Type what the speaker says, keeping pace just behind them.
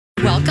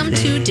Welcome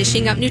to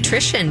Dishing Up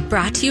Nutrition,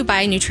 brought to you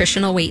by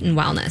Nutritional Weight and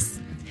Wellness.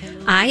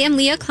 I am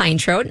Leah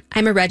Kleintrot.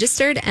 I'm a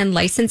registered and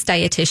licensed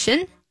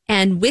dietitian.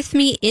 And with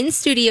me in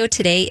studio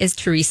today is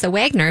Teresa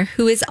Wagner,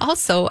 who is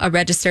also a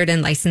registered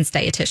and licensed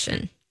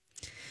dietitian.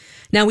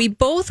 Now, we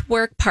both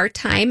work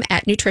part-time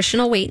at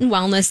Nutritional Weight and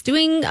Wellness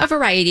doing a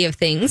variety of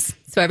things.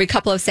 So every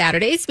couple of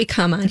Saturdays, we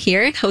come on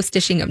here and host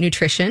Dishing Up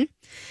Nutrition.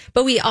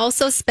 But we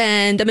also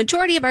spend a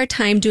majority of our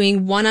time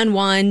doing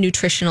one-on-one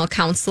nutritional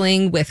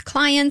counseling with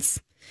clients.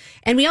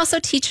 And we also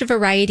teach a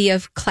variety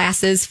of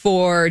classes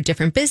for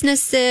different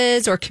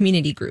businesses or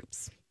community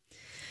groups.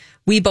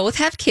 We both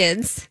have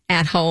kids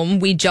at home.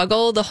 We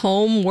juggle the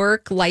home,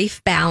 work,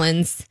 life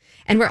balance.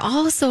 And we're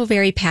also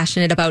very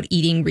passionate about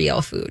eating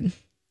real food.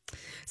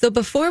 So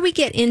before we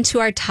get into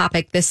our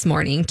topic this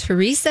morning,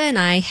 Teresa and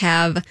I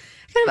have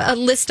kind of a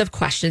list of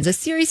questions, a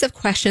series of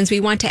questions we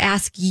want to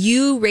ask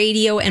you,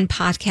 radio and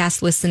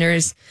podcast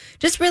listeners,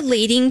 just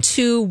relating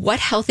to what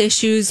health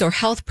issues or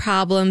health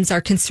problems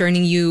are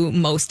concerning you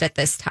most at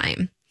this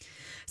time.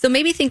 So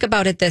maybe think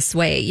about it this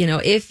way. You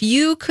know, if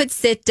you could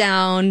sit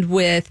down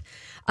with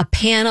a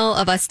panel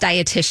of us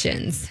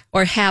dietitians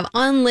or have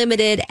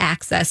unlimited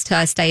access to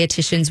us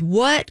dietitians,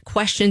 what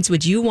questions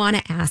would you want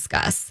to ask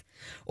us?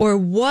 Or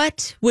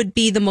what would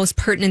be the most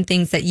pertinent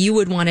things that you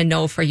would want to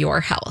know for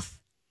your health?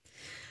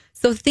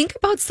 So think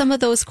about some of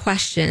those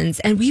questions,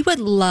 and we would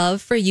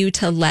love for you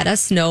to let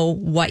us know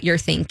what you're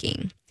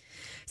thinking.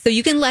 So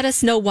you can let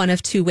us know one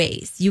of two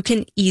ways. You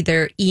can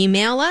either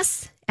email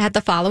us at the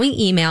following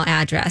email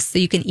address. So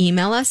you can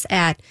email us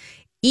at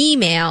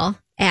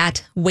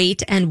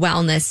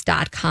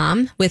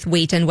email@weightandwellness.com with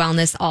weight and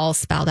wellness all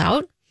spelled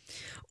out,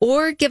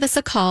 or give us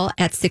a call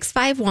at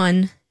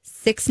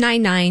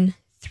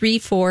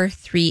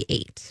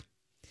 651-699-3438.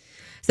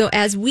 So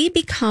as we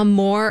become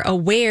more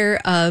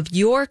aware of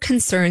your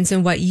concerns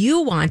and what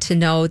you want to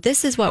know,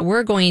 this is what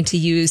we're going to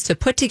use to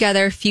put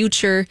together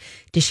future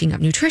Dishing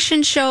Up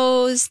Nutrition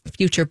shows,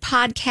 future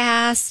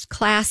podcasts,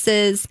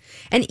 classes,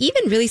 and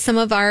even really some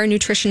of our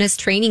nutritionist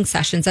training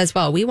sessions as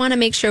well. We want to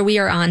make sure we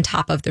are on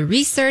top of the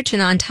research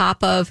and on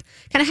top of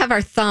kind of have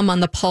our thumb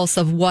on the pulse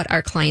of what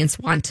our clients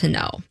want to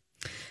know.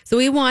 So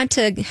we want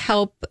to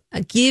help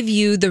give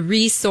you the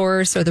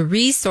resource or the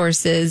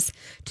resources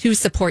to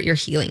support your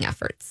healing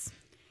efforts.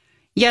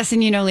 Yes.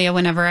 And, Leah,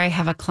 whenever I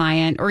have a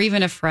client or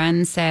even a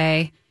friend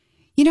say,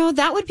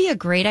 that would be a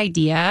great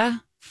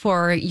idea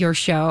for your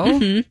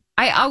show,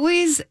 I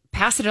always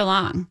pass it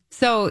along.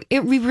 So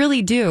we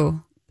really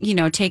do,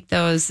 take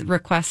those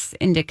requests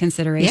into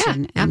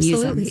consideration and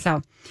absolutely. use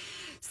them.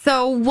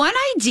 So one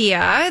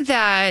idea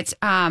that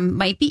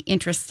might be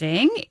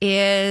interesting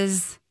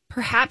is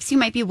perhaps you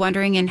might be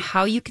wondering in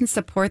how you can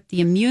support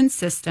the immune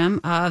system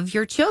of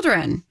your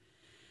children.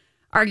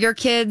 Are your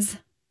kids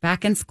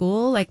back in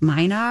school like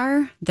mine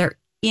are? They're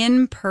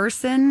in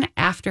person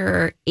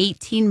after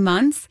 18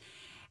 months,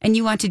 and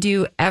you want to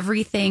do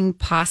everything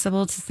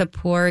possible to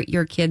support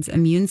your kid's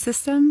immune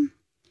system?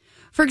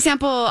 For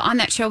example, on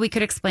that show, we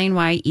could explain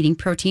why eating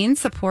protein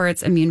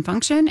supports immune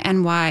function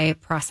and why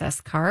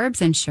processed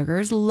carbs and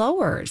sugars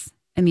lowers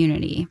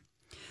immunity.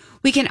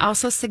 We can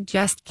also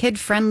suggest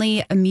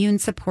kid-friendly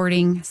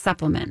immune-supporting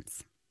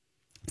supplements.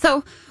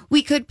 So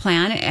we could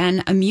plan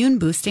an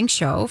immune-boosting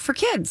show for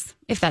kids,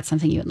 if that's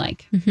something you would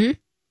like. Mm-hmm.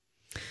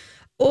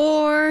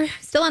 Or,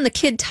 still on the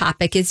kid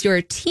topic, is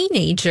your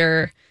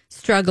teenager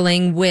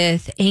struggling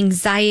with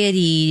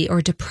anxiety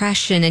or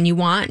depression, and you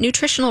want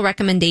nutritional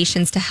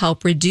recommendations to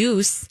help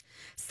reduce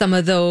some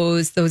of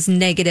those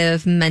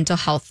negative mental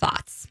health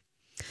thoughts?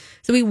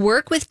 So we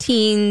work with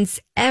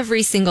teens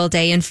every single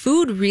day, and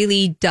food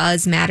really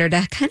does matter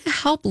to kind of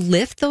help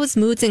lift those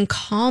moods and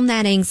calm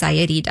that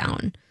anxiety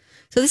down.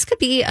 So this could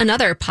be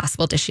another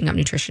possible Dishing Up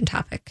Nutrition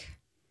topic.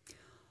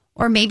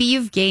 Or maybe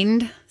you've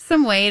gained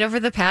some weight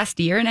over the past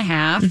year and a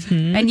half,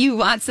 and you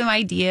want some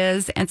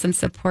ideas and some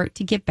support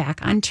to get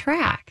back on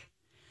track.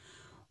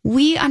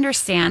 We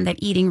understand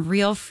that eating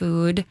real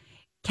food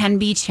can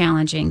be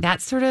challenging.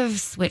 That sort of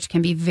switch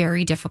can be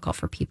very difficult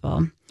for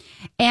people.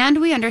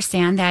 And we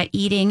understand that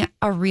eating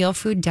a real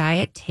food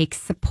diet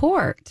takes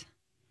support.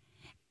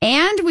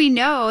 And we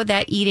know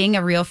that eating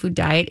a real food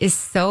diet is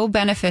so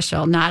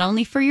beneficial, not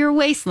only for your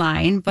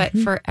waistline, but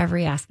for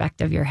every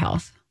aspect of your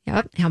health.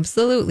 Yep,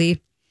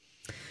 absolutely.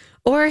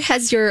 Or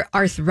has your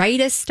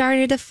arthritis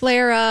started to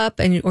flare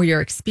up or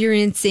you're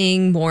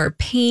experiencing more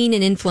pain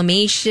and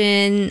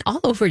inflammation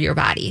all over your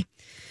body?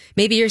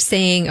 Maybe you're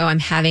saying, I'm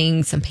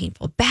having some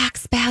painful back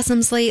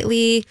spasms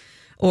lately,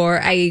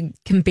 or I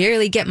can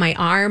barely get my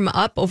arm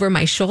up over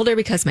my shoulder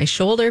because my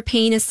shoulder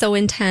pain is so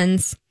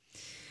intense.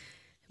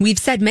 We've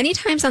said many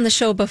times on the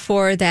show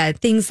before that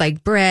things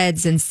like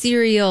breads and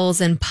cereals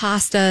and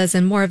pastas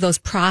and more of those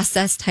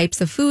processed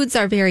types of foods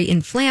are very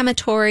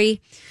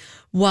inflammatory,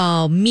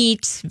 while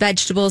meat,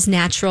 vegetables,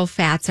 natural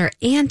fats are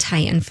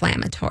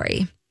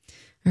anti-inflammatory.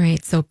 All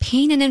right, so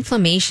pain and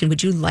inflammation.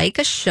 Would you like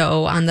a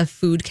show on the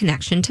food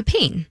connection to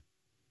pain?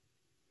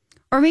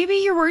 Or maybe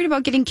you're worried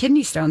about getting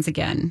kidney stones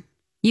again.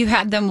 You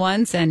had them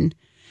once and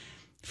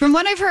From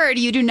what I've heard,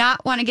 you do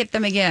not want to get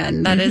them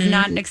again. That is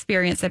not an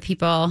experience that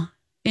people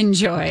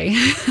enjoy.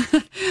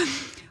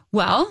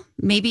 Well,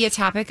 maybe a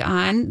topic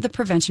on the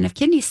prevention of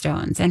kidney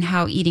stones and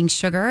how eating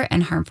sugar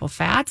and harmful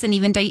fats and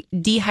even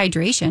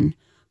dehydration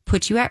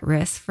put you at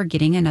risk for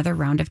getting another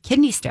round of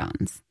kidney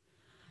stones.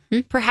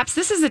 Perhaps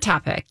this is a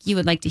topic you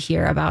would like to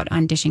hear about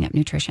on Dishing Up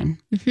Nutrition.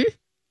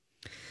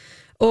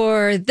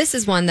 Or this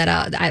is one that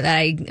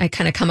I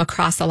kind of come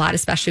across a lot,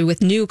 especially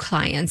with new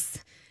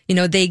clients. You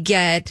know, they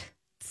get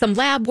some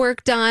lab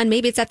work done.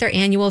 Maybe it's at their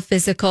annual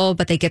physical,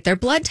 but they get their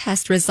blood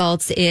test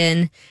results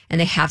in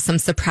and they have some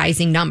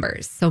surprising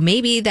numbers. So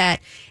maybe that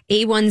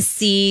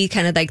A1C,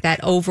 kind of like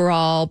that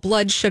overall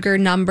blood sugar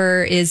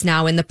number, is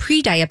now in the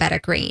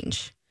pre-diabetic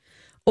range.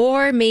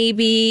 Or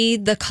maybe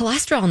the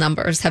cholesterol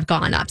numbers have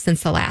gone up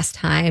since the last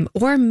time.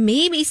 Or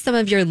maybe some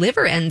of your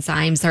liver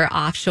enzymes are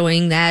off,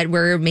 showing that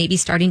we're maybe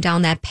starting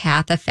down that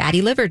path of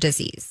fatty liver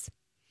disease.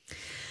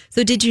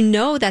 So did you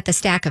know that the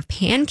stack of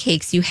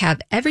pancakes you have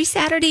every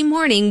Saturday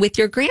morning with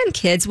your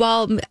grandkids,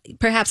 while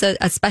perhaps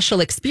a special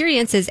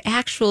experience, is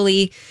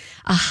actually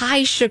a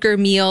high sugar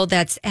meal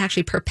that's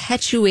actually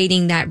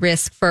perpetuating that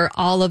risk for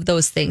all of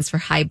those things, for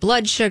high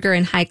blood sugar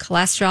and high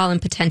cholesterol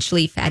and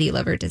potentially fatty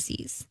liver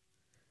disease?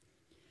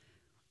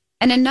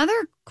 And another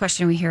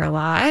question we hear a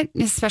lot,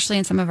 especially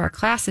in some of our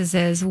classes,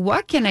 is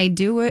what can I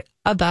do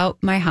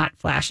about my hot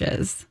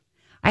flashes?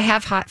 I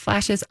have hot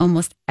flashes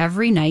almost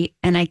every night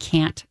and I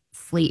can't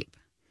sleep.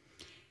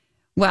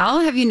 Well,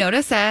 have you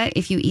noticed that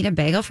if you eat a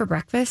bagel for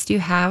breakfast, you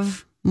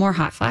have more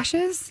hot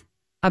flashes?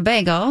 A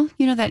bagel,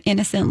 you know, that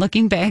innocent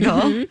looking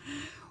bagel,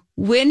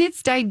 when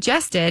it's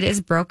digested,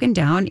 is broken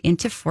down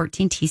into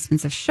 14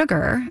 teaspoons of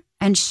sugar,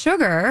 and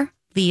sugar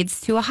leads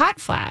to a hot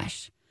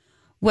flash,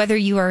 whether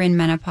you are in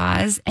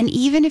menopause and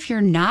even if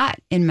you're not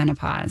in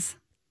menopause.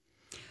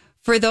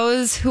 For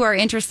those who are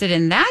interested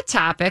in that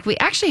topic, we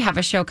actually have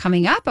a show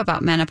coming up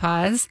about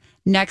menopause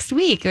next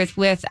week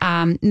with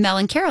Mel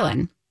and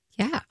Carolyn.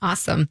 Yeah,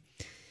 awesome.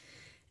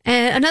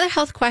 And another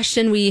health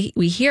question we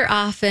hear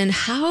often: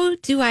 how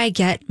do I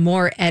get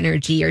more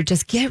energy or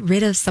just get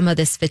rid of some of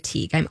this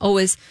fatigue? I'm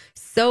always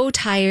so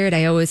tired.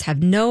 I always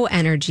have no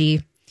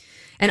energy.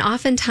 And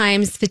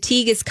oftentimes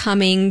fatigue is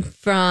coming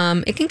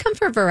from, it can come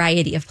from a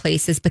variety of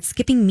places, but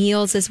skipping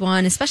meals is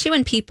one, especially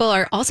when people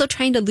are also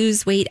trying to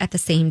lose weight at the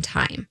same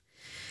time.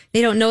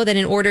 They don't know that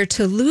in order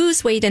to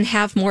lose weight and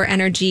have more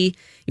energy,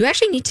 you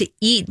actually need to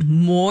eat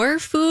more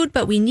food,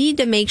 but we need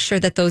to make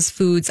sure that those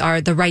foods are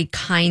the right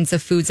kinds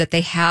of foods, that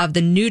they have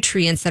the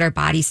nutrients that our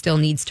body still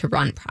needs to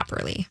run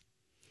properly.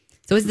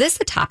 So is this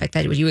a topic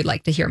that you would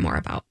like to hear more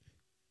about?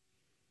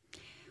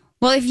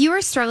 Well, if you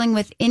are struggling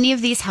with any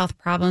of these health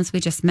problems we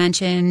just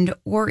mentioned,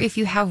 or if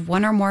you have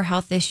one or more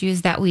health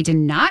issues that we did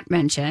not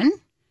mention,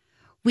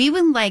 we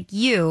would like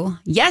you,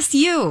 yes,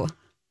 you,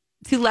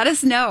 to let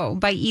us know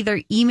by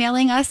either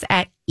emailing us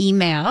at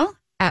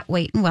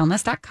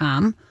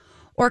email@weightandwellness.com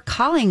or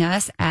calling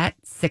us at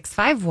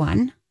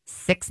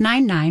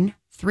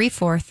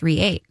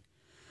 651-699-3438.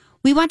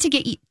 We want to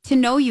get to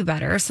know you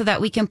better so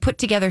that we can put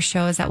together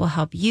shows that will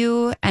help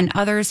you and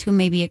others who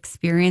may be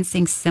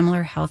experiencing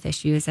similar health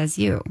issues as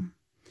you.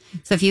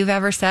 So if you've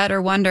ever said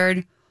or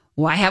wondered,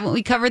 why haven't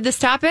we covered this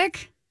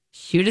topic?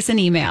 Shoot us an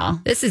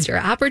email. This is your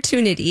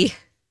opportunity.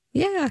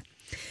 Yeah.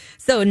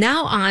 So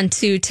now on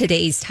to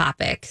today's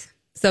topic.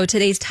 So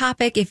today's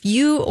topic, if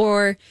you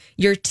or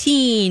your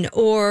teen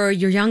or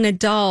your young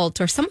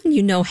adult or someone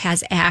you know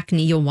has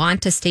acne, you'll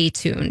want to stay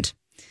tuned.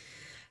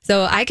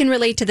 So I can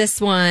relate to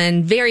this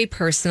one very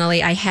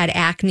personally. I had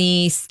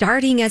acne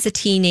starting as a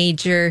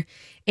teenager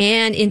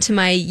and into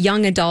my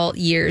young adult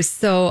years.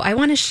 So I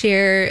want to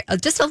share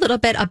just a little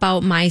bit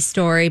about my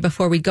story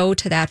before we go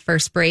to that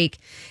first break,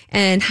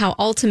 and how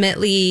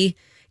ultimately,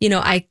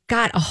 I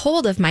got a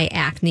hold of my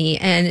acne.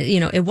 And,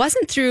 it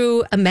wasn't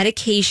through a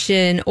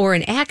medication or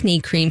an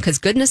acne cream, because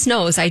goodness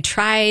knows I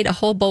tried a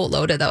whole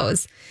boatload of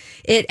those.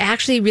 It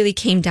actually really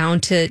came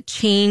down to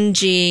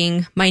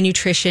changing my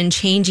nutrition,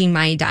 changing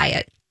my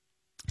diet.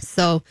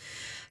 So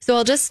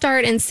I'll just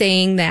start in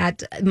saying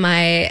that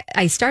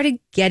I started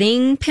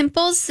getting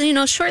pimples,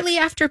 shortly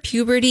after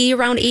puberty,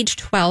 around age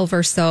 12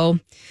 or so,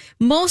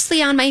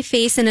 mostly on my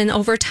face. And then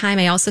over time,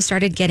 I also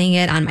started getting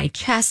it on my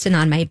chest and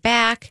on my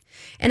back.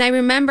 And I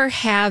remember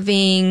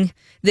having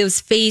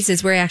those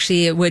phases where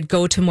actually it would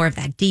go to more of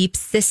that deep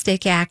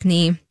cystic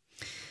acne.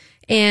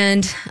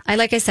 And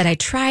like I said, I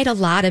tried a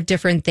lot of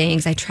different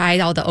things. I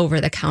tried all the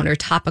over-the-counter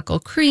topical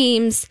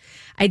creams.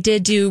 I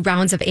did do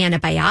rounds of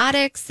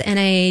antibiotics, and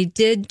I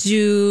did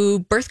do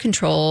birth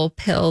control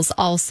pills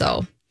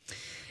also.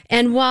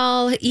 And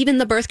while even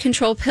the birth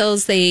control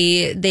pills,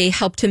 they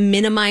help to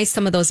minimize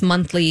some of those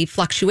monthly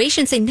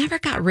fluctuations, they never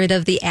got rid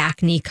of the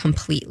acne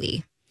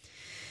completely.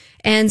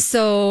 And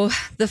so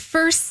the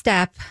first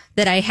step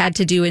that I had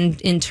to do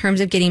in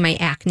terms of getting my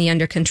acne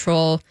under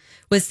control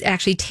was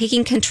actually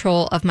taking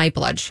control of my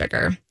blood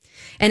sugar.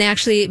 And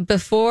actually,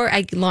 before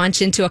I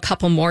launch into a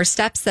couple more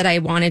steps that I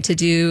wanted to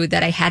do,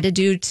 that I had to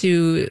do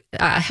to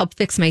help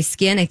fix my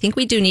skin, I think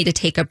we do need to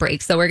take a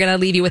break. So we're going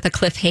to leave you with a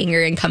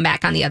cliffhanger and come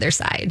back on the other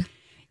side.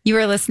 You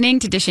are listening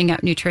to Dishing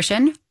Up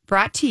Nutrition,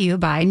 brought to you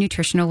by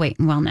Nutritional Weight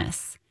and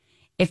Wellness.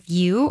 If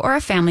you or a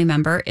family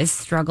member is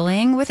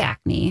struggling with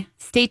acne,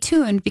 stay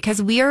tuned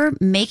because we are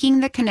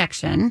making the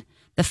connection,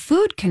 the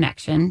food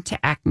connection to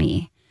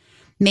acne.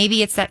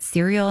 Maybe it's that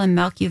cereal and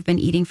milk you've been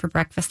eating for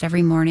breakfast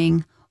every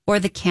morning, or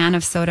the can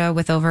of soda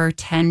with over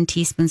 10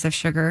 teaspoons of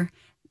sugar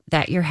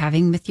that you're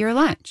having with your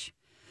lunch.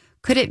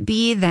 Could it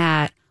be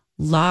that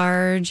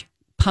large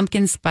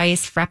pumpkin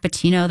spice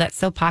Frappuccino that's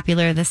so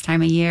popular this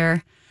time of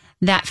year?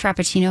 That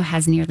Frappuccino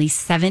has nearly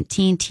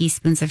 17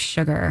 teaspoons of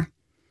sugar.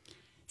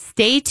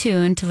 Stay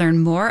tuned to learn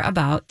more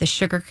about the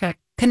sugar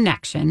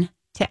connection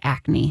to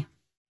acne.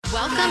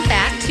 Welcome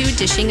back to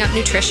Dishing Up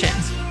Nutrition.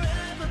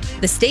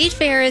 The state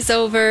fair is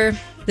over.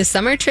 The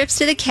summer trips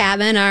to the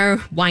cabin are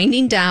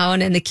winding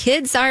down and the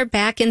kids are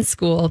back in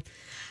school.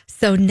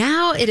 So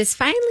now it is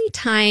finally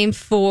time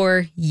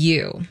for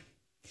you.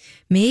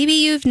 Maybe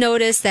you've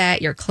noticed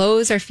that your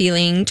clothes are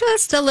feeling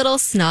just a little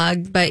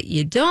snug, but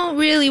you don't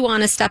really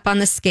want to step on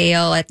the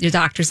scale at your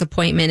doctor's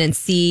appointment and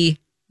see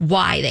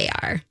why they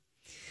are.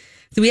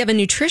 So we have a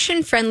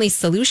nutrition-friendly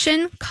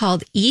solution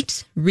called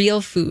Eat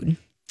Real Food.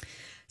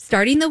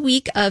 Starting the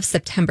week of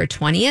September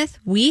 20th,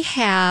 we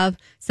have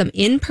some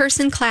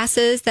in-person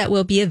classes that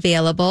will be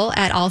available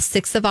at all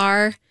 6 of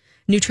our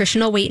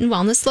nutritional weight and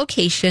wellness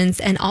locations,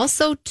 and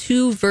also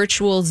 2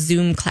 virtual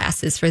Zoom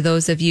classes for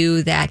those of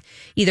you that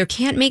either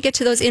can't make it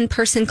to those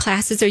in-person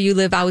classes or you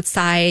live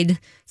outside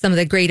some of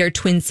the greater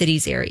Twin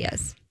Cities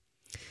areas.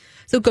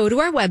 So go to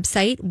our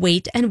website,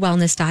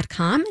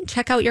 weightandwellness.com, and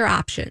check out your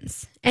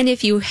options. And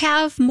if you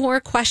have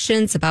more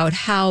questions about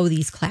how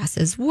these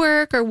classes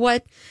work or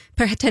what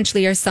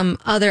potentially are some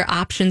other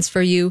options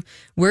for you,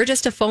 we're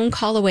just a phone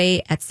call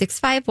away at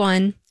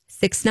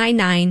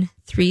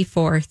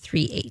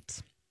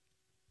 651-699-3438.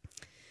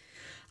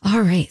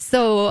 All right.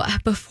 So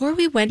before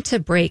we went to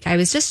break, I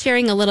was just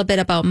sharing a little bit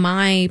about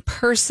my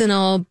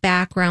personal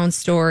background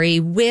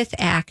story with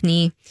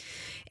acne.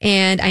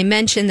 And I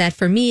mentioned that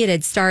for me, it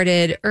had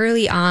started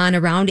early on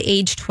around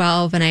age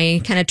 12. And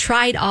I kind of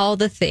tried all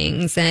the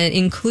things, and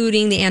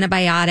including the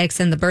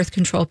antibiotics and the birth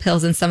control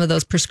pills and some of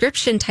those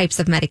prescription types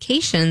of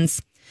medications.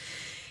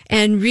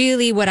 And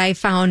really what I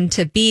found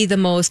to be the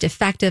most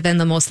effective and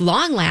the most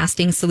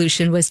long-lasting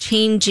solution was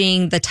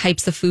changing the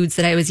types of foods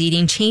that I was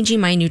eating, changing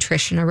my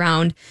nutrition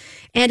around.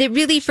 And it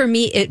really, for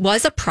me, it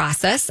was a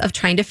process of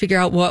trying to figure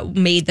out what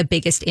made the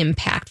biggest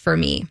impact for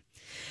me.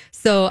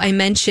 So I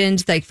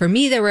mentioned, like, for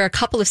me, there were a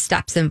couple of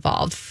steps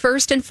involved.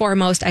 First and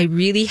foremost, I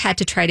really had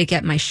to try to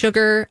get my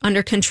sugar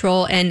under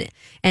control and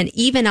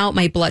even out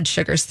my blood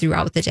sugars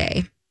throughout the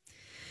day.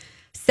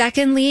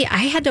 Secondly, I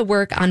had to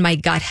work on my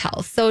gut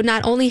health. So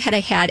not only had I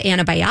had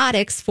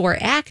antibiotics for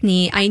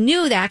acne, I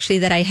knew that actually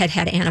that I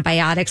had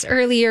antibiotics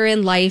earlier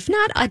in life,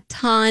 not a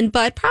ton,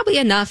 but probably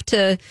enough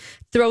to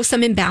throw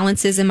some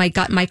imbalances in my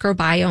gut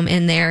microbiome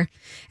in there.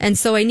 And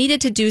so I needed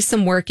to do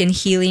some work in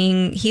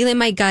healing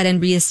my gut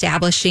and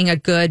reestablishing a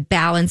good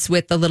balance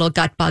with the little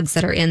gut bugs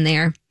that are in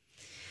there.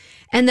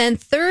 And then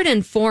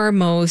thirdly,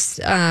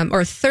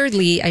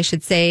 I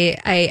should say,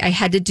 I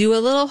had to do a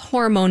little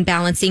hormone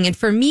balancing. And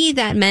for me,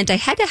 that meant I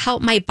had to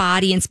help my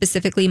body, and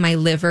specifically my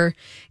liver,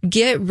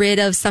 get rid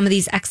of some of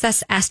these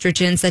excess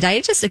estrogens that I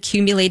had just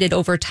accumulated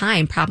over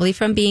time, probably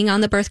from being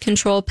on the birth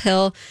control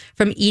pill,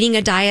 from eating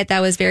a diet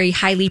that was very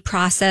highly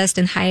processed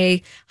and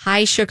high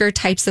sugar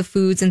types of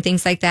foods and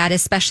things like that,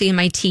 especially in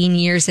my teen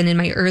years and in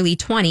my early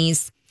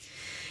 20s.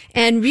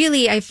 And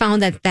really, I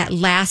found that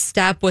last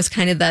step was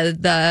kind of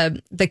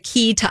the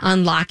key to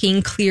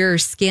unlocking clearer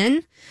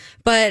skin.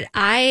 But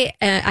I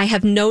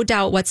have no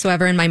doubt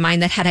whatsoever in my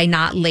mind that had I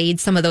not laid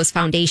some of those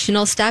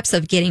foundational steps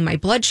of getting my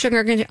blood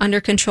sugar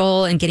under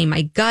control and getting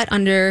my gut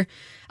under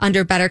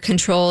better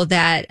control,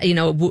 that,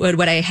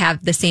 would I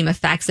have the same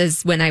effects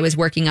as when I was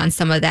working on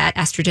some of that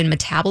estrogen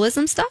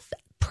metabolism stuff?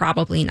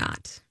 Probably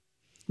not.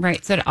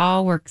 Right. So it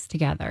all works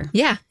together.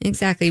 Yeah,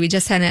 exactly. We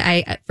just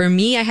I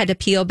had to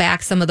peel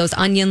back some of those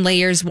onion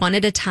layers one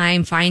at a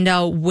time, find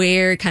out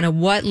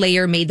what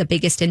layer made the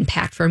biggest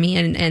impact for me.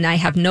 And I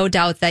have no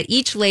doubt that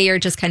each layer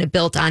just kind of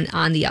built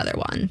on the other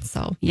one.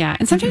 So, yeah.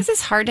 And sometimes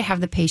it's hard to have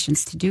the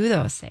patience to do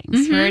those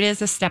things, where it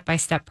is a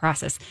step-by-step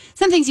process.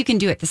 Some things you can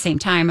do at the same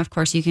time. Of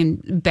course, you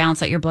can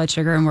balance out your blood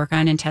sugar and work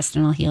on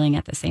intestinal healing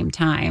at the same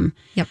time.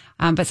 Yep.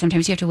 But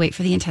sometimes you have to wait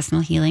for the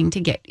intestinal healing to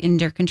get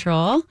under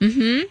control,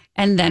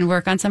 and then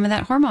work on some of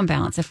that hormone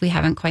balance if we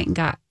haven't quite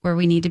got where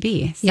we need to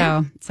be.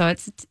 So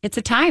it's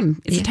a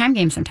time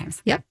game sometimes.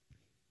 Yep.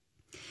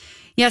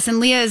 Yes, and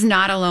Leah is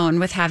not alone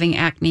with having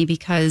acne,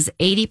 because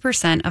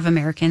 80% of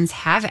Americans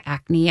have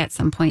acne at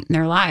some point in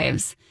their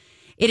lives.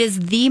 It is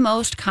the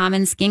most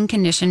common skin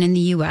condition in the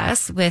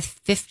U.S., with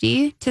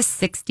 50 to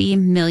 60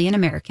 million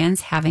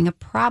Americans having a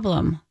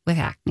problem with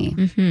acne.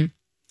 Mm-hmm.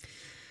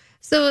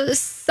 So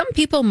some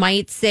people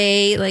might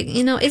say,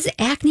 is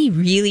acne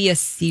really a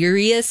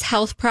serious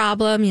health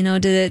problem?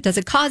 Does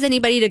it cause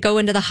anybody to go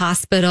into the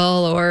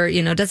hospital, or,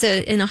 does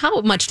it,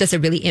 how much does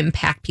it really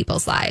impact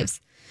people's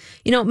lives?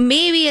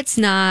 maybe it's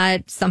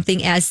not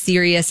something as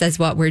serious as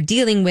what we're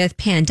dealing with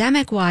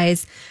pandemic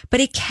wise, but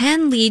it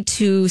can lead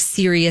to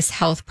serious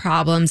health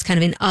problems kind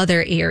of in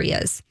other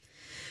areas.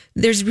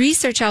 There's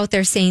research out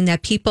there saying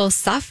that people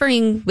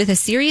suffering with a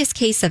serious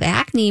case of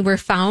acne were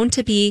found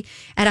to be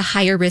at a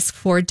higher risk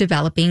for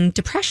developing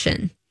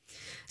depression.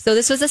 So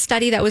this was a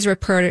study that was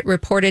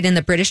reported in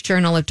the British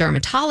Journal of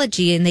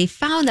Dermatology, and they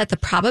found that the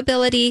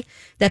probability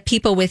that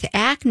people with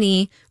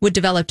acne would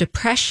develop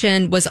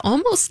depression was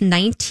almost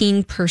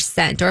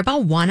 19%, or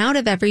about 1 out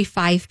of every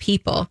 5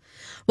 people,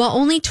 while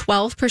only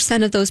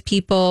 12% of those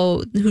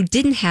people who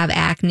didn't have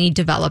acne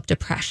developed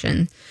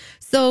depression.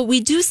 So we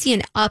do see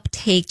an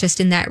uptake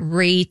just in that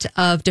rate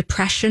of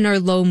depression or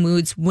low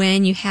moods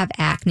when you have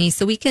acne.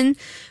 So we can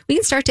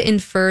start to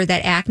infer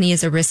that acne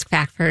is a risk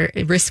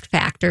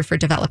factor for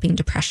developing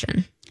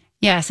depression.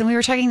 Yes, and we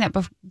were talking that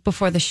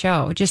before the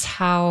show, just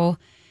how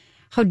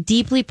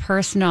deeply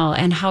personal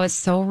and how it's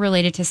so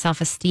related to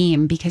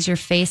self-esteem, because your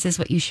face is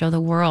what you show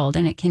the world,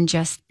 and it can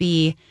just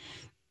be,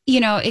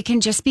 it can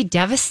just be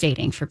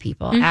devastating for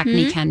people. Mm-hmm.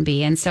 Acne can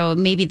be. And so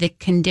maybe the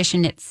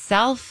condition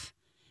itself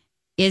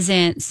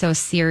isn't so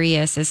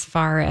serious as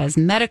far as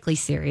medically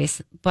serious,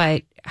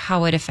 but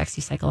how it affects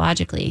you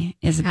psychologically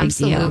is a big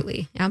deal.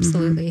 Absolutely.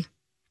 Mm-hmm.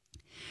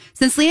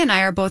 Since Leah and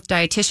I are both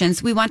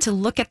dietitians, we want to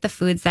look at the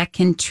foods that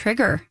can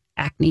trigger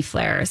acne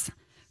flares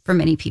for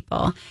many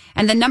people.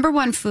 And the number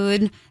one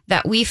food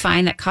that we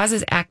find that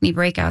causes acne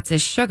breakouts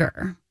is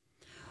sugar.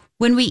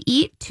 When we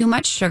eat too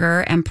much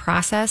sugar and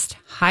processed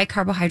high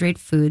carbohydrate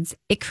foods,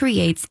 it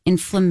creates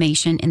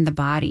inflammation in the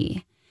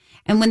body.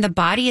 And when the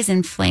body is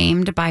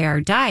inflamed by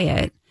our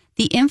diet,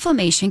 the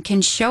inflammation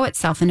can show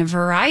itself in a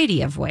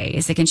variety of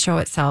ways. It can show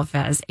itself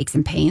as aches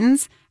and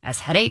pains, as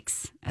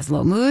headaches, as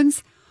low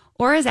moods,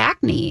 or as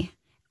acne.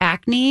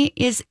 Acne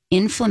is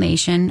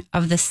inflammation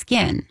of the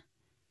skin.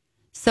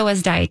 So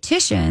as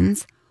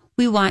dietitians,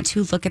 we want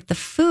to look at the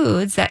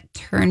foods that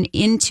turn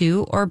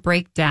into or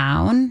break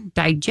down,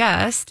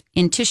 digest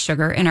into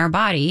sugar in our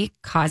body,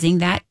 causing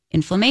that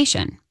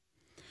inflammation.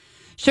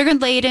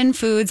 Sugar-laden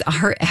foods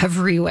are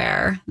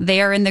everywhere.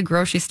 They are in the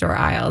grocery store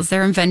aisles.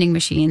 They're in vending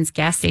machines,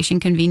 gas station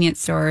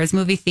convenience stores,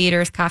 movie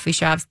theaters, coffee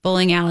shops,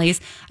 bowling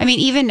alleys. I mean,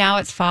 even now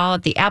it's fall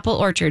at the apple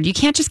orchard. You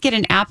can't just get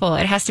an apple.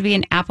 It has to be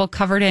an apple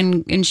covered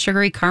in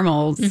sugary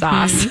caramel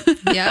sauce.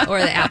 Mm-hmm. Yeah,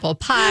 or the apple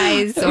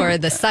pies or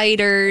the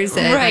ciders.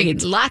 And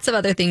right. Lots of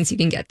other things you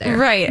can get there.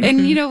 Right.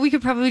 Mm-hmm. And, we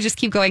could probably just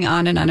keep going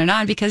on and on and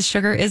on because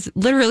sugar is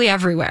literally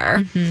everywhere.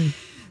 Mm-hmm.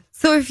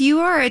 So if you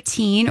are a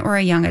teen or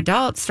a young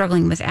adult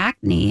struggling with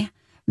acne,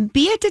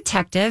 be a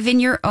detective in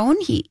your own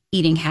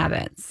eating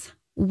habits.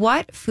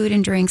 What food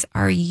and drinks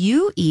are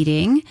you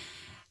eating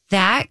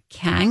that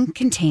can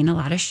contain a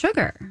lot of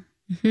sugar?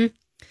 Mm-hmm.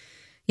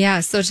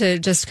 Yeah. So to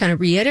just kind of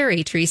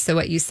reiterate, Teresa,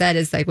 what you said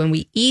is like when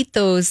we eat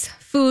those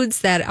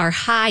foods that are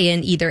high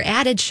in either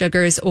added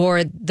sugars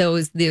or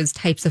those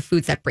types of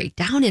foods that break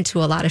down into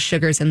a lot of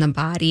sugars in the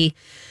body,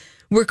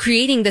 we're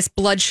creating this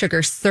blood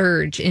sugar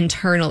surge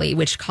internally,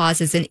 which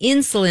causes an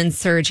insulin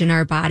surge in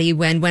our body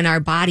when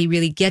our body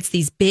really gets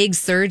these big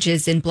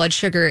surges in blood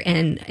sugar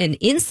and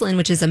insulin,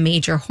 which is a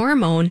major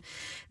hormone.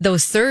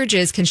 Those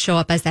surges can show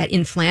up as that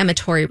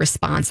inflammatory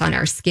response on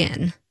our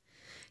skin.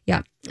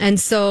 Yeah. And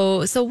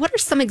so what are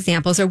some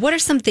examples, or what are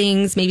some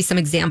things, maybe some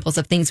examples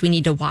of things we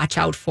need to watch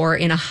out for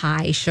in a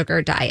high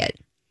sugar diet?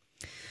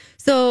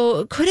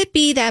 So could it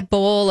be that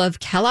bowl of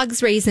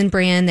Kellogg's Raisin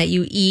Bran that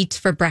you eat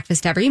for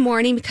breakfast every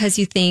morning because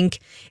you think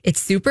it's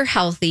super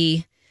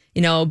healthy,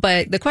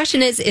 but the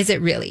question is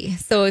it really?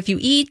 So if you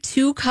eat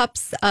 2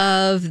 cups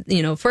of,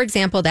 for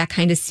example, that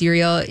kind of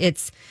cereal,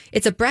 it's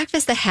a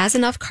breakfast that has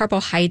enough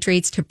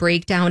carbohydrates to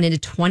break down into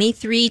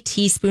 23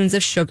 teaspoons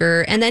of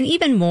sugar, and then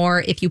even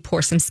more if you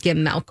pour some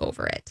skim milk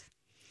over it.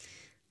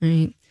 All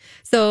right.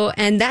 So,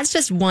 and that's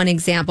just one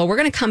example. We're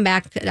going to come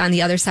back on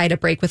the other side of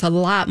break with a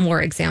lot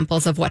more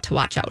examples of what to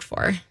watch out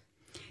for.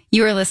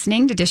 You are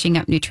listening to Dishing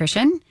Up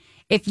Nutrition.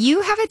 If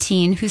you have a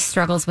teen who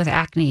struggles with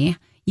acne,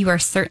 you are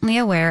certainly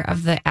aware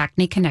of the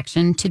acne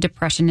connection to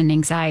depression and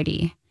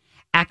anxiety.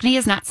 Acne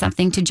is not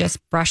something to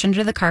just brush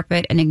under the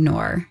carpet and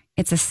ignore.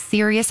 It's a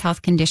serious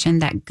health condition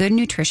that good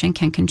nutrition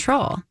can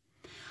control.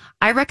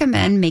 I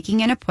recommend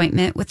making an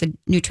appointment with a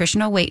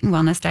nutritional weight and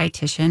wellness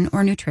dietitian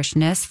or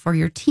nutritionist for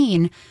your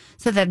teen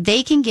so that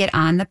they can get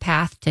on the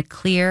path to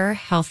clear,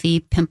 healthy,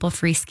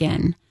 pimple-free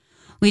skin.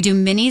 We do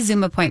mini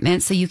Zoom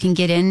appointments so you can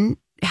get in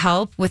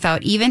help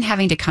without even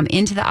having to come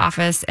into the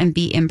office and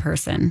be in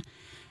person.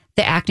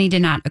 The acne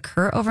did not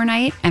occur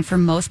overnight, and for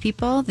most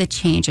people, the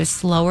change is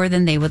slower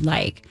than they would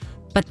like.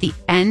 But the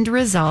end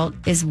result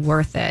is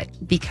worth it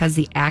because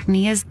the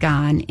acne is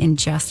gone in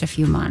just a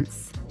few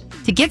months.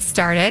 To get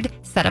started,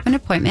 set up an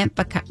appointment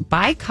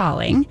by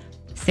calling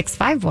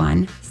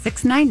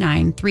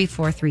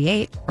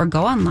 651-699-3438 or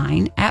go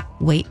online at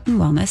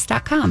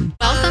weightandwellness.com.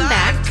 Welcome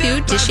back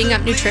to Dishing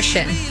Up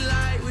Nutrition.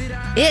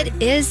 It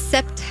is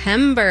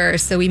September,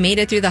 so we made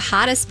it through the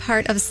hottest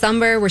part of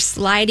summer. We're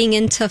sliding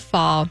into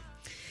fall.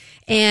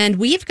 And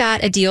we've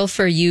got a deal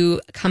for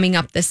you coming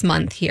up this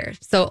month here.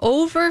 So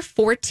over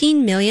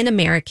 14 million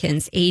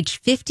Americans age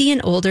 50 and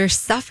older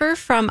suffer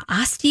from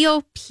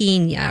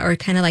osteopenia, or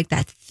kind of like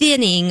that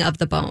thinning of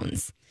the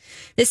bones.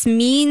 This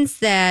means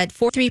that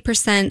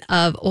 43%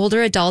 of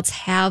older adults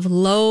have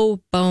low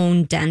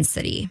bone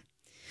density.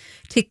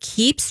 To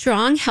keep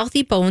strong,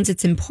 healthy bones,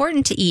 it's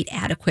important to eat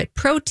adequate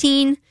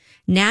protein,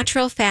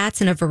 natural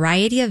fats, and a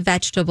variety of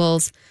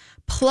vegetables,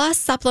 plus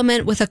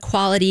supplement with a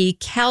quality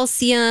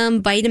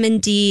calcium, vitamin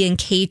D, and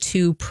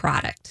K2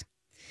 product.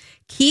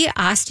 Key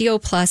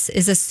Osteo Plus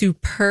is a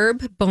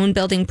superb bone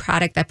building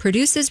product that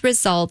produces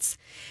results,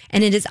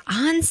 and it is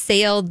on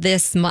sale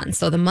this month,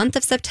 so the month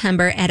of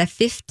September, at a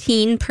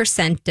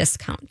 15%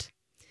 discount.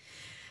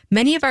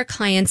 Many of our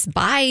clients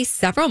buy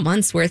several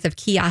months worth of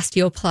Key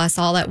Osteo Plus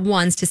all at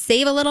once to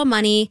save a little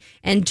money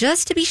and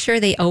just to be sure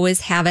they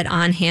always have it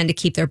on hand to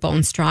keep their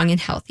bones strong and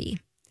healthy.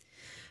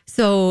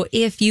 So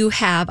if you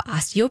have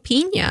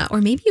osteopenia,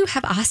 or maybe you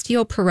have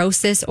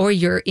osteoporosis, or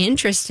you're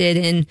interested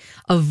in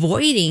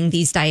avoiding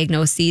these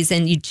diagnoses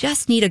and you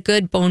just need a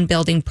good bone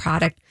building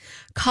product,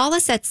 call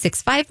us at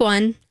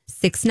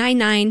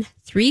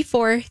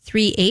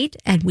 651-699-3438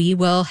 and we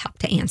will help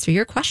to answer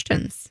your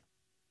questions.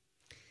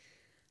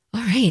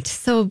 All right.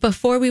 So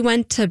before we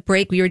went to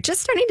break, we were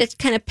just starting to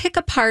kind of pick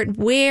apart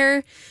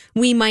where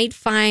we might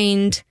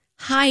find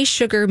high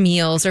sugar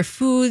meals or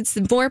foods,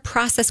 more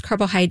processed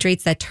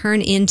carbohydrates that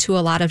turn into a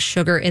lot of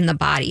sugar in the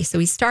body. So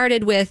we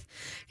started with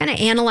kind of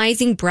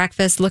analyzing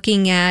breakfast,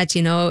 looking at,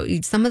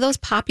 some of those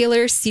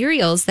popular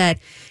cereals that,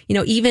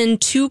 even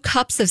 2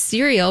 cups of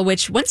cereal,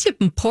 which once you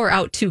pour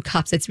out 2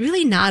 cups, it's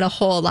really not a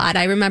whole lot.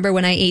 I remember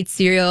when I ate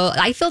cereal,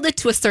 I filled it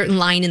to a certain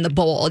line in the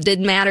bowl. It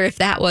didn't matter if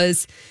that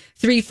was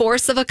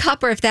 3/4 of a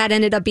cup, or if that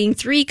ended up being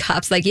 3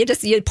 cups, like you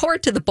pour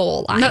it to the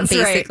bowl line. That's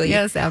basically. Right.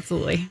 Yes,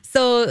 absolutely.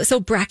 So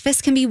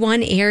breakfast can be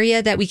one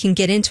area that we can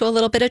get into a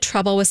little bit of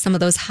trouble with some of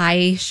those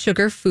high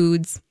sugar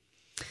foods.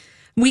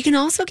 We can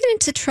also get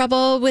into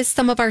trouble with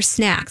some of our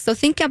snacks. So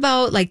think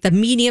about like the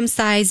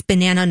medium-sized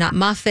banana nut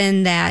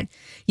muffin that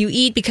you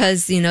eat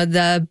because,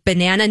 the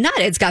banana nut,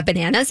 it's got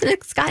bananas and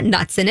it's got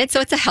nuts in it.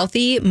 So it's a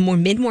healthy, more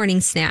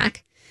mid-morning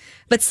snack.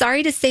 But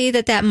sorry to say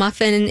that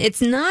muffin,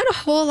 it's not a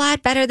whole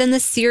lot better than the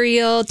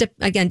cereal.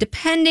 Again,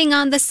 depending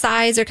on the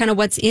size or kind of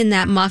what's in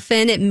that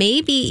muffin, it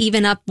may be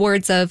even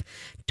upwards of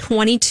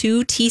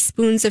 22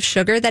 teaspoons of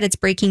sugar that it's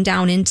breaking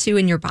down into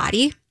in your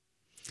body.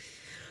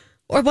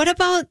 Or what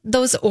about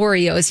those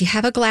Oreos? You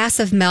have a glass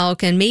of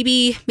milk and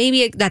maybe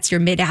that's your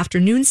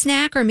mid-afternoon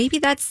snack, or maybe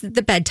that's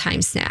the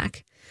bedtime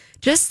snack.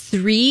 Just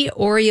 3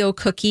 Oreo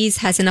cookies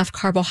has enough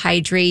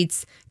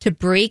carbohydrates to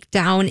break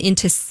down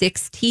into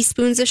 6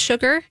 teaspoons of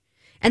sugar.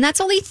 And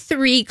that's only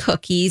 3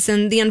 cookies.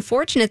 And the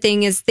unfortunate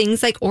thing is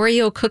things like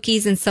Oreo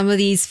cookies and some of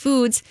these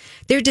foods,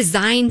 they're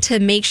designed to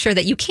make sure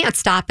that you can't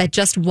stop at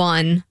just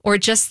 1 or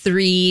just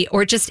 3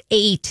 or just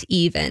 8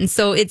 even.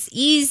 So it's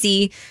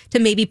easy to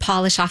maybe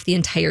polish off the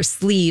entire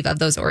sleeve of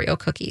those Oreo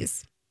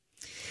cookies.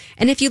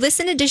 And if you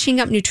listen to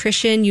Dishing Up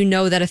Nutrition, you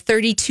know that a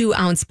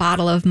 32-ounce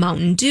bottle of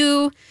Mountain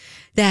Dew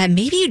that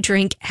maybe you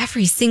drink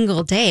every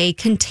single day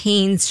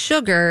contains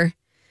sugar.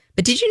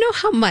 But did you know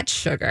how much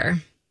sugar?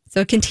 So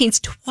it contains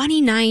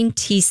 29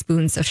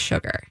 teaspoons of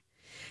sugar.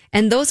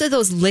 And those are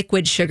those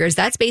liquid sugars.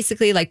 That's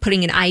basically like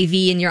putting an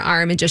IV in your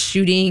arm and just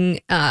shooting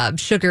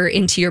sugar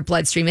into your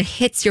bloodstream. It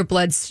hits your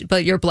blood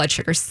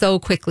sugar so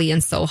quickly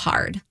and so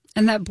hard.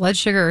 And that blood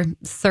sugar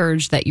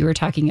surge that you were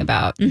talking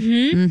about.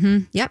 Mm-hmm. Mm-hmm.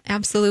 Yep,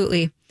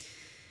 absolutely.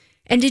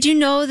 And did you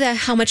know that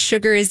how much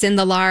sugar is in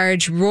the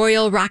large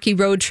Royal Rocky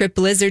Road Trip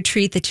Blizzard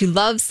treat that you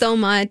love so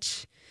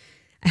much?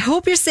 I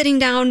hope you're sitting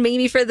down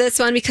maybe for this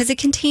one because it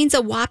contains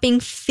a whopping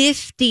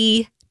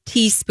 50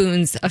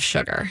 teaspoons of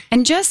sugar.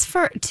 And just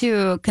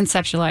to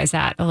conceptualize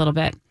that a little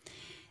bit,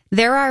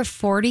 there are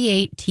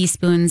 48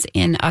 teaspoons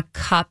in a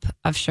cup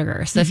of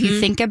sugar. So if you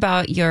think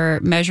about your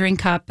measuring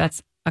cup,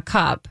 that's a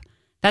cup,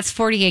 that's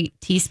 48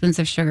 teaspoons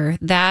of sugar.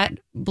 That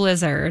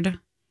Blizzard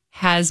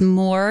has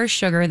more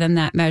sugar than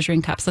that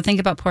measuring cup. So think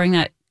about pouring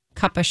that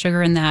cup of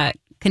sugar in that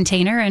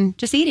container and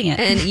just eating it.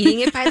 And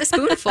eating it by the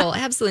spoonful.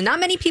 Absolutely. Not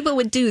many people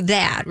would do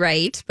that,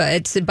 right?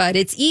 But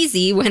it's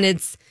easy when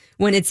it's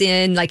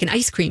in like an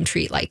ice cream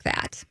treat like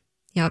that.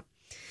 Yep.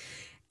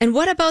 And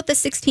what about the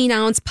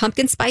 16-ounce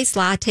pumpkin spice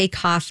latte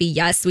coffee?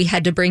 Yes, we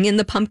had to bring in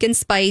the pumpkin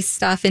spice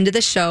stuff into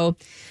the show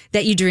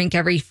that you drink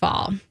every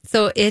fall.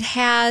 So it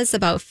has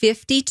about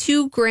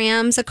 52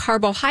 grams of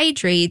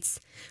carbohydrates,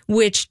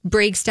 which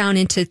breaks down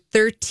into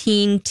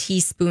 13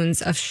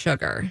 teaspoons of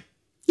sugar.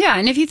 Yeah.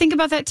 And if you think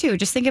about that too,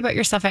 just think about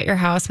yourself at your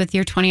house with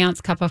your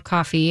 20-ounce cup of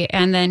coffee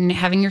and then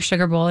having your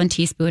sugar bowl and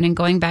teaspoon and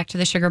going back to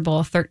the sugar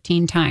bowl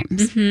 13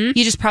 times. You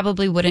just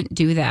probably wouldn't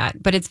do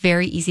that. But it's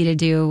very easy to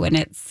do when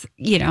it's,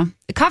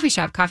 a coffee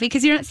shop coffee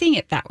because you're not seeing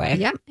it that way.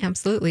 Yep,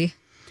 absolutely.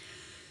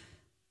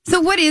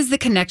 So what is the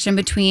connection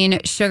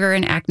between sugar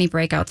and acne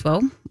breakouts?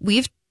 Well,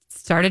 we've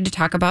started to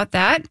talk about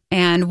that.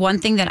 And one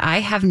thing that I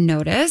have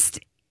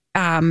noticed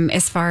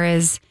as far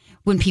as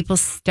when people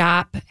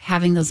stop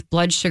having those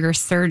blood sugar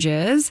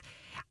surges,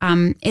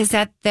 is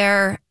that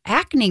their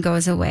acne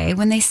goes away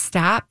when they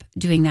stop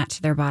doing that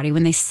to their body,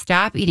 when they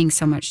stop eating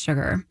so much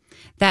sugar.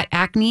 That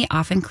acne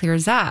often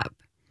clears up.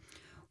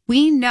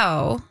 We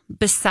know,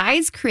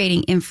 besides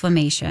creating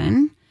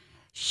inflammation,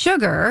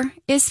 sugar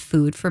is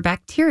food for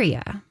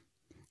bacteria.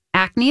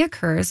 Acne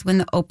occurs when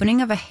the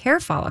opening of a hair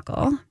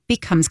follicle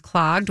becomes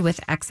clogged with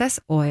excess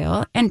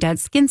oil and dead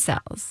skin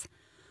cells.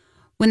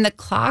 When the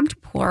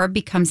clogged pore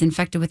becomes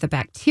infected with a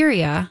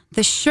bacteria,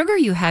 the sugar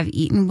you have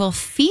eaten will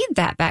feed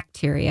that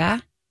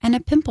bacteria and a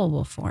pimple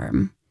will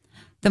form.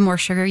 The more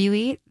sugar you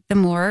eat, the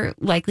more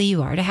likely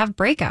you are to have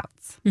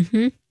breakouts.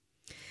 Mm-hmm.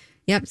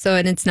 Yep. So,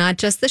 and it's not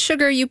just the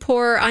sugar you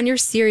pour on your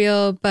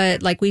cereal,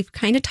 but like we've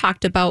kind of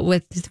talked about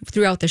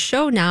throughout the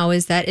show now,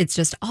 is that it's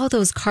just all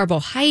those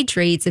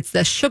carbohydrates. It's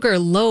the sugar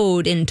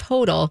load in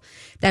total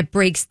that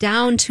breaks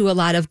down to a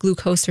lot of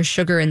glucose or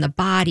sugar in the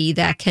body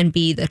that can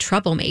be the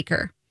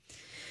troublemaker.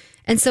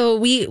 And so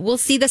we'll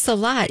see this a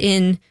lot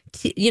in,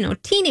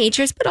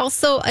 teenagers, but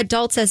also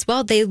adults as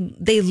well. They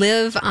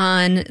live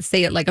on,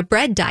 say, like a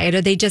bread diet,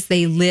 or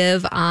they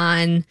live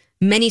on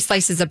many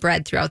slices of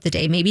bread throughout the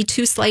day, maybe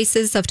 2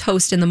 slices of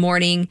toast in the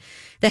morning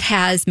that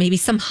has maybe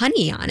some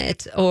honey on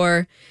it,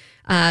 or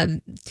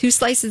 2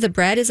 slices of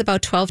bread is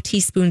about 12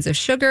 teaspoons of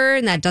sugar.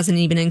 And that doesn't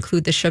even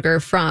include the sugar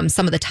from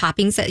some of the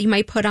toppings that you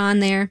might put on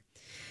there.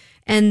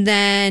 And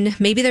then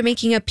maybe they're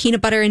making a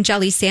peanut butter and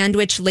jelly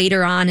sandwich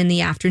later on in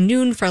the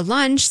afternoon for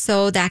lunch.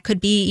 So that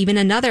could be even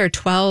another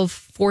 12,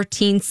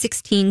 14,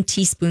 16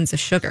 teaspoons of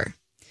sugar.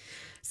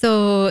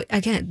 So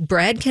again,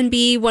 bread can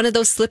be one of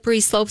those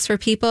slippery slopes for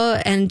people.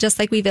 And just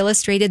like we've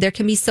illustrated, there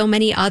can be so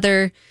many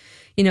other,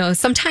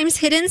 sometimes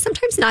hidden,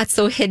 sometimes not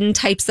so hidden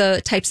types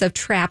of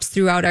traps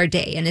throughout our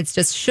day. And it's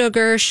just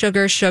sugar,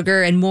 sugar,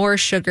 sugar, and more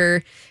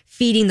sugar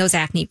feeding those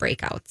acne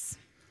breakouts.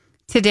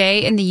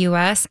 Today in the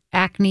U.S.,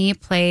 acne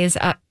plagues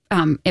up to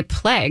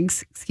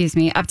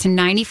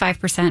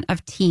 95%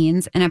 of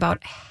teens and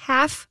about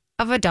half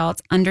of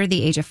adults under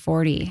the age of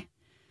 40.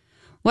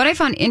 What I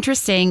found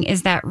interesting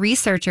is that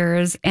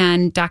researchers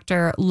and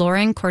Dr.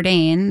 Lauren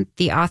Cordain,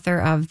 the author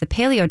of The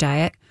Paleo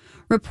Diet,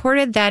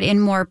 reported that in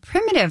more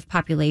primitive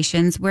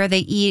populations where they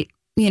eat,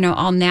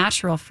 all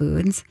natural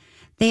foods,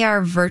 they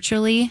are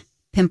virtually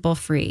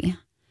pimple-free.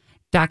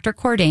 Dr.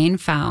 Cordain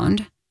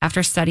found,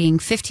 after studying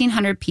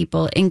 1,500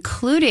 people,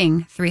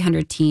 including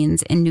 300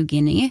 teens in New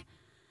Guinea,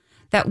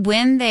 that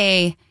when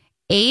they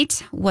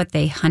ate what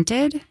they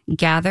hunted,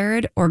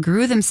 gathered, or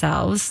grew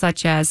themselves,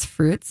 such as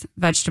fruits,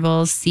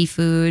 vegetables,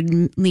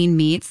 seafood, lean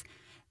meats,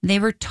 they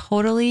were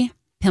totally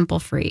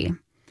pimple-free.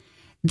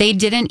 They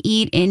didn't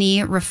eat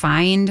any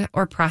refined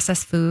or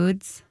processed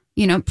foods.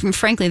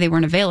 Frankly, they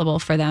weren't available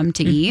for them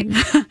to eat.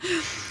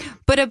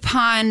 But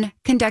upon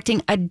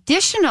conducting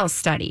additional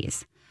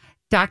studies,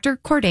 Dr.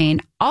 Cordain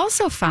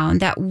also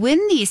found that when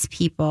these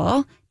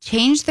people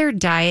changed their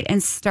diet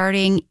and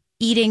starting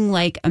eating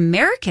like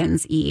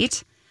Americans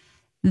eat,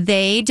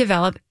 they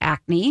develop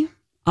acne,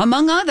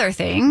 among other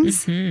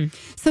things. Mm-hmm.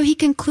 So he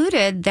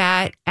concluded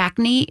that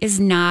acne is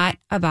not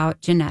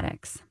about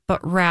genetics, but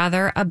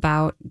rather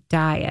about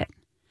diet.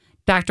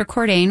 Dr.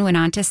 Cordain went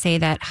on to say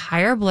that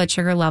higher blood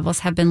sugar levels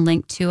have been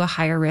linked to a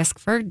higher risk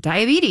for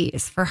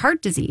diabetes, for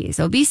heart disease,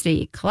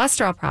 obesity,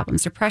 cholesterol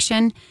problems,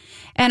 depression,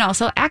 and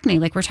also acne,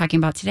 like we're talking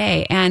about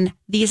today. And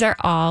these are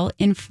all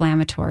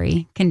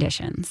inflammatory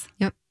conditions.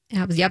 Yep.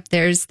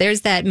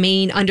 There's that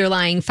main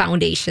underlying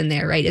foundation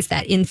there, right? Is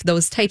that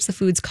those types of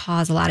foods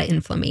cause a lot of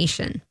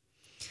inflammation.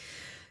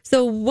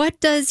 So what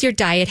does your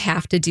diet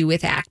have to do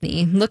with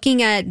acne?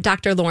 Looking at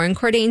Dr. Lauren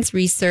Cordain's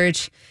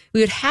research,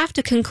 we would have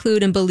to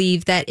conclude and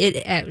believe that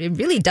it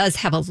really does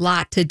have a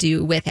lot to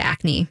do with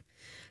acne.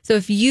 So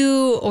if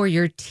you or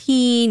your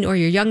teen or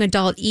your young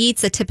adult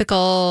eats a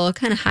typical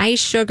kind of high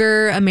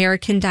sugar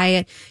American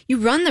diet, you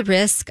run the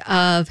risk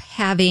of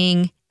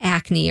having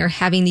acne or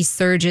having these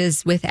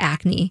surges with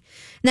acne.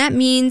 And that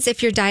means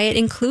if your diet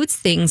includes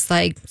things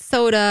like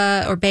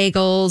soda or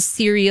bagels,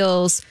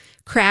 cereals,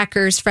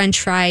 crackers, French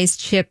fries,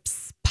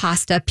 chips,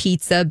 pasta,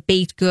 pizza,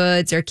 baked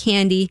goods, or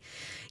candy,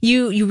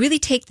 you really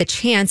take the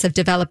chance of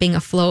developing a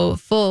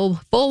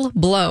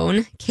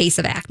full-blown case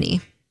of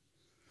acne.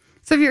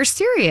 So if you're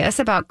serious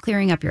about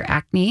clearing up your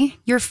acne,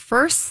 your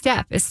first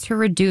step is to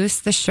reduce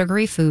the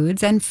sugary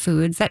foods and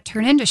foods that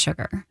turn into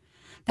sugar.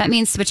 That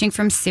means switching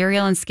from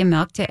cereal and skim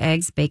milk to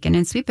eggs, bacon,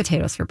 and sweet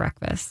potatoes for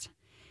breakfast.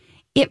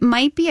 It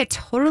might be a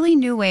totally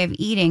new way of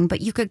eating,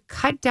 but you could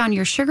cut down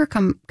your sugar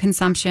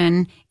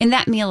consumption in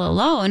that meal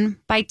alone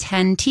by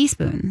 10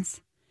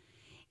 teaspoons.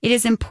 It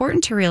is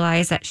important to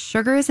realize that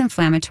sugar is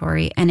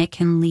inflammatory and it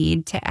can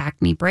lead to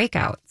acne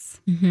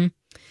breakouts. Mm-hmm.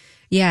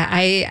 Yeah,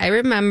 I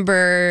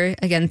remember,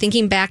 again,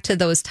 thinking back to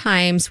those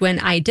times when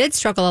I did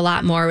struggle a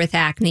lot more with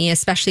acne,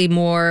 especially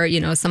more,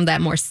 some of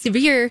that more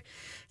severe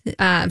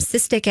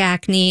cystic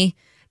acne,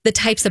 the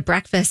types of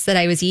breakfasts that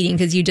I was eating,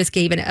 because you just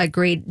gave a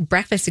great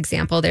breakfast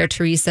example there,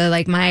 Teresa.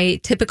 Like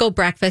my typical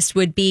breakfast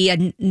would be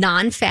a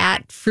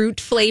non-fat fruit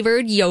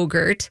flavored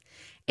yogurt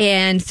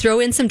and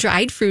throw in some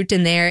dried fruit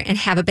in there and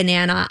have a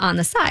banana on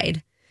the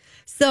side.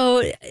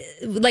 So,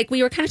 like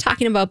we were kind of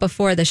talking about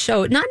before the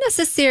show, not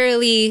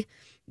necessarily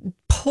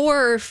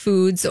poor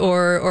foods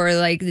or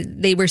like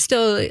they were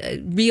still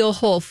real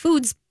whole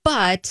foods,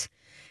 but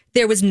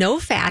there was no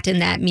fat in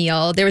that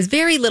meal. There was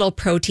very little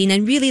protein,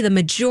 and really the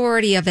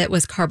majority of it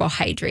was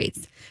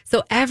carbohydrates.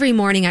 So every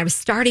morning I was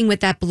starting with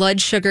that blood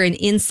sugar and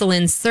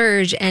insulin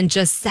surge and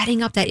just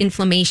setting up that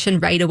inflammation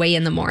right away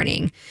in the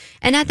morning.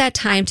 And at that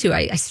time too,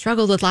 I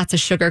struggled with lots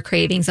of sugar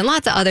cravings and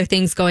lots of other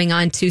things going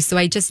on too. So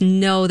I just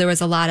know there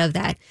was a lot of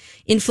that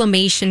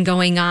inflammation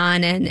going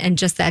on and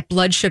just that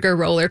blood sugar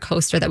roller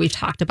coaster that we've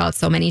talked about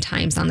so many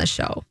times on the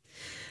show.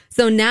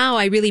 So now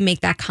I really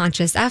make that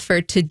conscious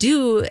effort to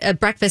do a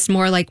breakfast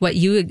more like what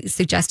you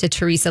suggested,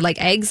 Teresa.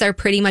 Like eggs are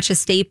pretty much a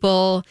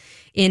staple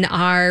in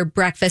our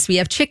breakfast. We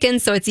have chicken,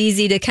 so it's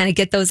easy to kind of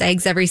get those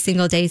eggs every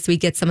single day. So we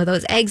get some of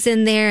those eggs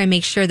in there and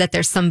make sure that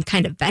there's some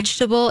kind of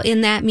vegetable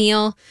in that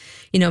meal.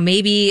 You know,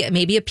 maybe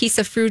a piece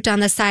of fruit on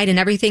the side, and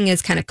everything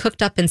is kind of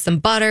cooked up in some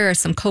butter or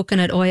some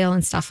coconut oil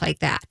and stuff like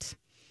that.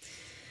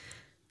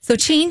 So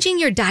changing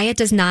your diet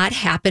does not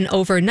happen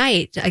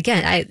overnight.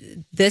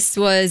 Again, this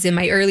was in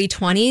my early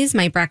 20s.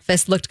 My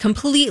breakfast looked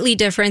completely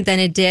different than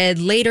it did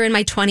later in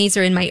my 20s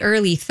or in my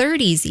early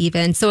 30s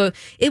even. So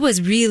it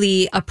was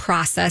really a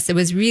process. It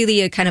was really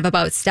a kind of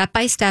about step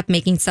by step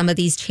making some of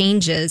these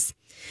changes.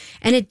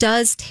 And it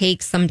does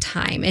take some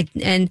time.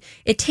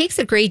 It takes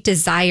a great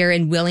desire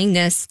and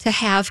willingness to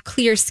have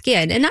clear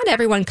skin. And not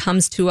everyone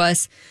comes to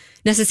us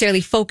necessarily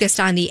focused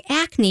on the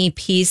acne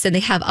piece, and they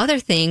have other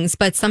things,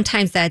 but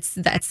sometimes that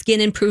skin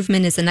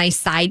improvement is a nice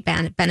side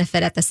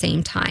benefit at the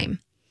same time.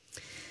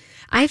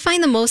 I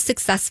find the most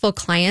successful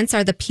clients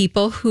are the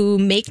people who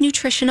make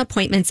nutrition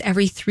appointments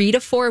every 3 to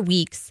 4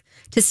 weeks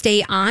to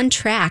stay on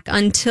track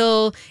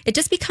until it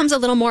just becomes a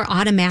little more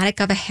automatic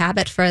of a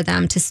habit for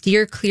them to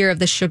steer clear of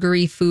the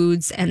sugary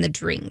foods and the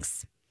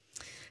drinks.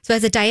 So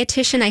as a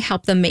dietitian, I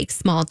help them make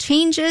small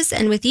changes,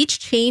 and with each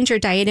change or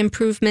diet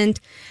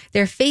improvement,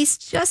 their face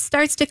just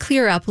starts to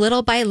clear up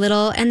little by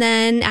little. And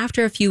then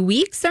after a few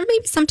weeks, or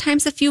maybe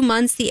sometimes a few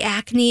months, the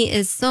acne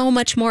is so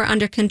much more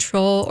under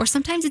control, or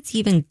sometimes it's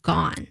even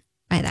gone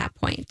by that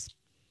point.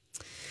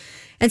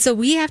 And so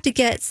we have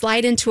to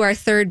slide into our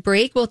third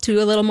break. We'll do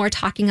a little more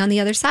talking on the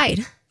other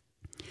side.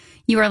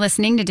 You are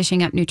listening to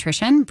Dishing Up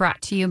Nutrition,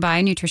 brought to you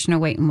by Nutritional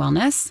Weight and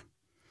Wellness.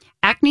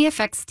 Acne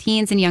affects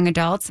teens and young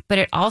adults, but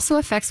it also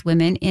affects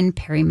women in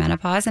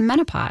perimenopause and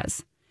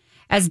menopause.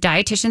 As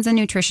dietitians and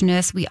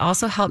nutritionists, we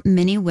also help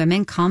many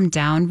women calm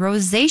down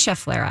rosacea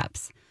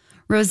flare-ups.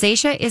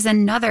 Rosacea is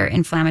another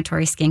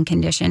inflammatory skin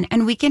condition,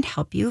 and we can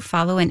help you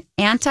follow an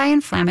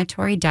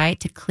anti-inflammatory diet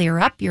to clear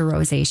up your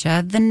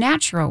rosacea the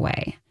natural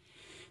way.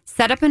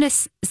 Set up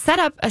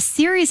a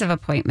series of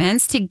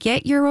appointments to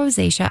get your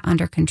rosacea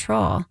under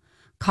control.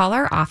 Call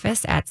our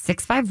office at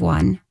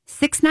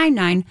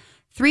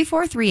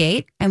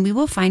 651-699-3438, and we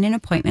will find an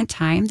appointment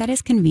time that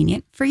is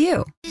convenient for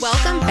you.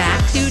 Welcome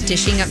back to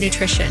Dishing Up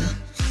Nutrition.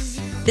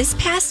 This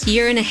past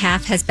year and a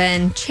half has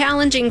been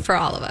challenging for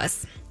all of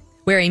us.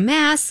 Wearing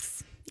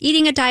masks,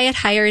 eating a diet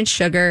higher in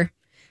sugar,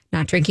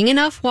 not drinking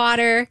enough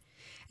water,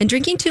 and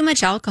drinking too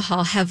much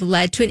alcohol have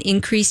led to an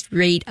increased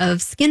rate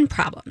of skin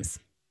problems.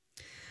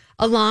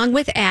 Along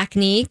with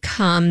acne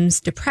comes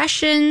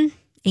depression,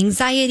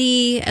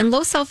 anxiety, and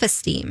low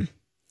self-esteem.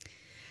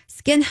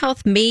 Skin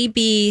health may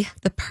be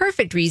the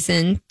perfect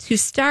reason to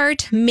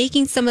start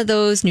making some of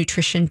those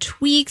nutrition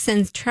tweaks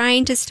and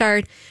trying to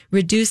start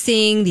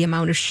reducing the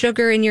amount of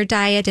sugar in your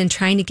diet and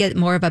trying to get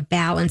more of a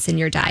balance in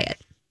your diet.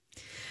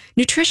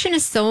 Nutrition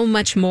is so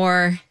much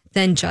more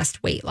than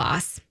just weight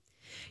loss.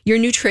 Your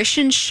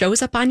nutrition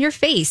shows up on your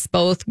face,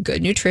 both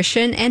good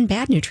nutrition and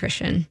bad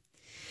nutrition.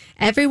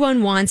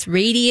 Everyone wants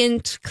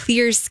radiant,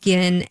 clear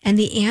skin, and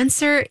the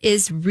answer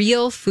is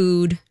real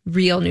food,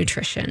 real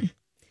nutrition.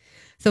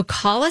 So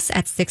call us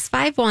at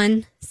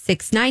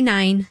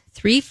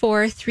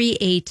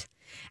 651-699-3438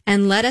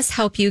 and let us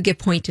help you get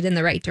pointed in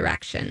the right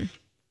direction.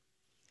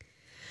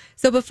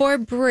 So before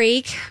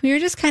break, we were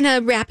just kind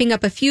of wrapping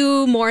up a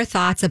few more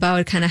thoughts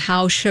about kind of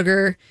how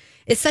sugar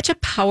is such a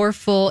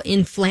powerful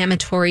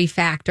inflammatory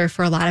factor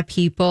for a lot of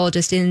people,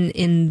 just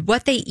in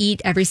what they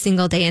eat every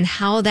single day and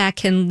how that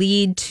can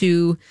lead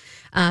to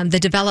the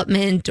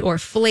development or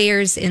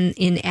flares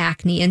in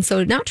acne. And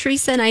so now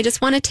Teresa and I just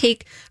want to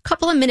take a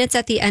couple of minutes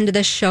at the end of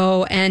the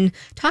show and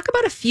talk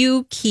about a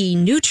few key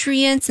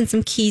nutrients and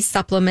some key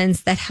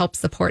supplements that help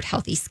support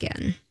healthy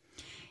skin.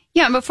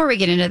 Yeah, and before we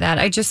get into that,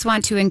 I just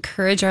want to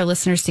encourage our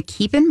listeners to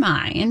keep in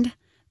mind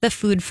the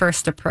food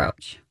first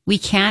approach. We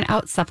can't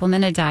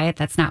out-supplement a diet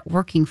that's not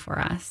working for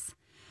us.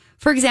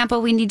 For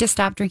example, we need to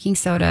stop drinking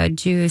soda,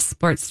 juice,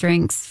 sports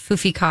drinks,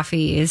 foofy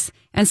coffees,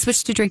 and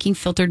switch to drinking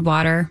filtered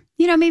water,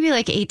 maybe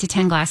like 8 to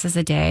 10 glasses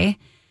a day.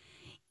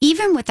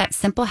 Even with that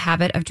simple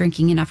habit of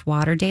drinking enough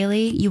water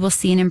daily, you will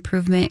see an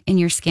improvement in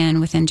your skin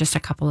within just a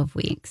couple of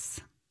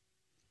weeks.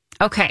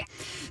 Okay,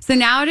 so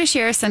now to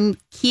share some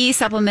key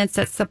supplements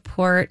that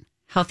support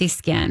healthy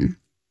skin.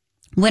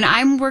 When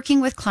I'm working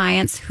with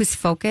clients whose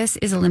focus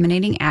is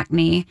eliminating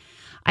acne,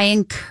 I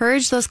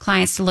encourage those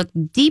clients to look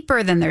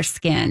deeper than their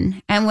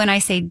skin. And when I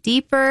say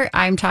deeper,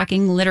 I'm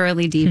talking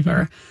literally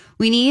deeper.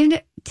 We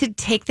need to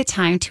take the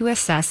time to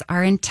assess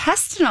our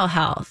intestinal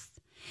health.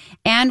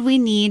 And we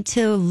need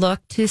to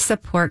look to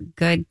support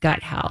good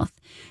gut health.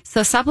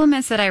 So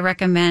supplements that I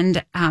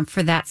recommend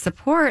for that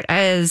support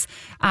is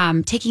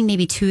taking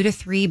maybe 2 to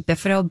 3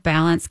 Bifido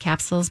Balance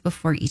capsules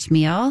before each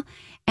meal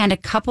and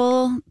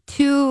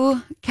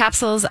 2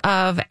 capsules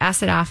of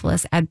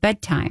acidophilus at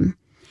bedtime.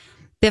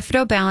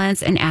 Bifido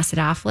Balance and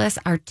acidophilus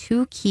are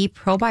 2 key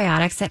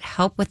probiotics that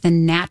help with the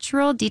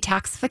natural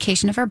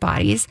detoxification of our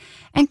bodies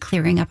and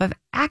clearing up of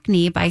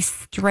acne by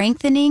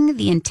strengthening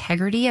the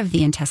integrity of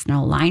the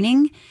intestinal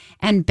lining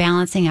and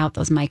balancing out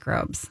those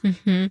microbes.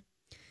 Mm-hmm.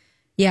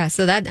 Yeah,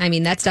 so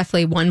that's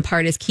definitely one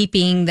part, is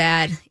keeping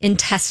that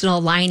intestinal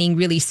lining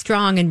really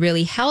strong and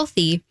really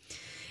healthy.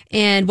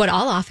 And what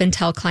I'll often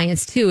tell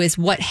clients too is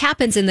what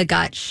happens in the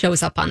gut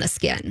shows up on the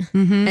skin.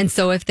 Mm-hmm. And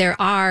so if there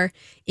are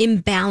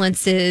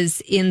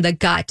imbalances in the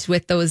gut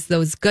with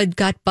those good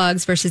gut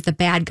bugs versus the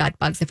bad gut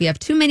bugs, if you have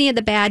too many of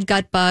the bad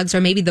gut bugs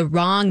or maybe the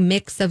wrong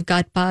mix of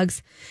gut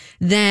bugs,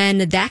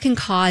 then that can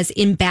cause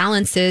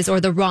imbalances or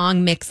the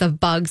wrong mix of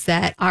bugs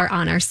that are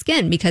on our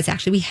skin, because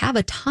actually we have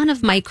a ton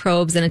of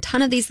microbes and a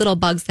ton of these little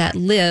bugs that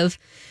live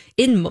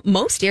in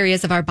most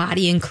areas of our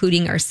body,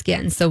 including our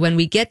skin. So when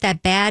we get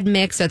that bad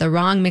mix or the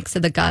wrong mix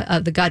of the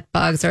gut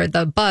bugs or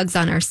the bugs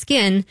on our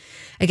skin,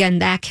 again,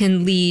 that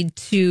can lead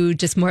to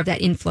just more of that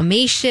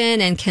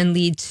inflammation and can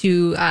lead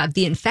to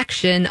the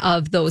infection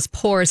of those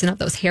pores and of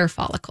those hair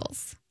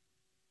follicles.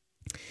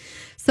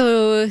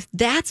 So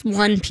that's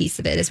one piece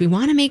of it, is we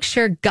want to make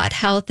sure gut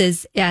health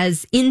is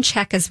as in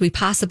check as we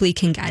possibly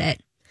can get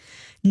it.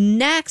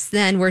 Next,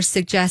 then, we're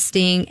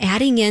suggesting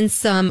adding in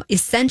some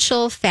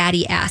essential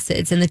fatty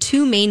acids. And the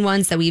 2 main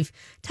ones that we've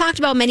talked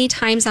about many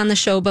times on the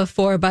show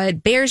before,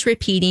 but bears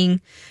repeating,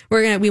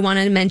 we want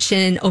to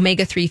mention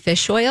omega-3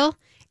 fish oil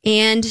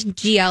and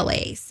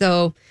GLA.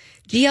 So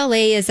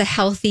GLA is a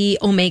healthy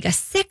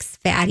omega-6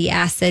 fatty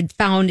acid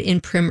found in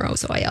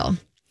primrose oil.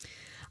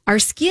 Our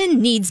skin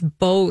needs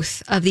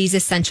both of these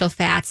essential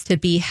fats to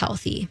be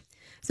healthy.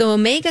 So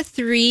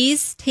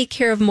omega-3s take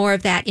care of more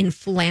of that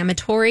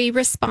inflammatory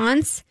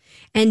response,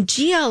 and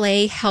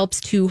GLA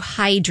helps to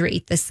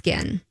hydrate the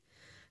skin.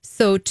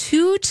 So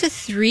 2 to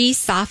 3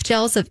 soft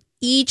gels of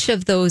each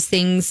of those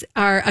things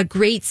are a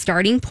great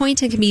starting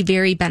point and can be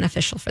very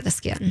beneficial for the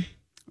skin.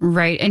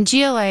 Right. And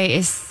GLA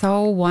is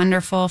so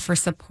wonderful for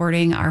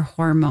supporting our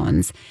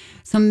hormones.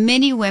 So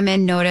many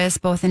women notice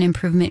both an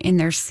improvement in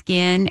their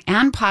skin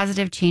and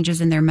positive changes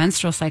in their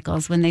menstrual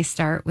cycles when they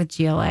start with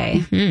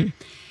GLA. Mm-hmm.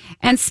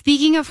 And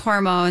speaking of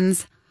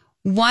hormones,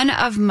 one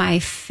of my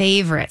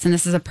favorites, and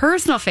this is a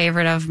personal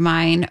favorite of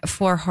mine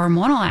for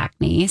hormonal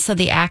acne, so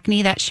the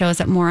acne that shows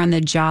up more on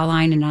the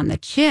jawline and on the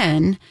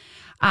chin,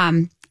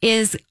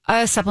 is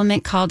a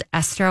supplement called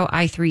Estro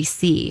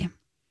I3C.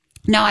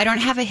 Now, I don't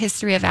have a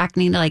history of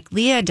acne like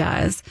Leah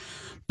does,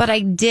 but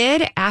I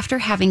did, after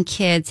having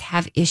kids,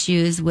 have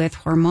issues with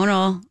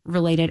hormonal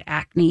related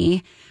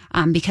acne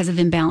because of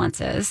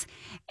imbalances.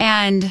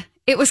 And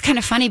it was kind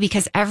of funny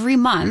because every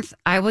month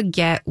I would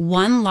get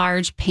one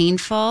large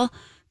painful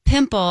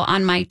pimple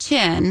on my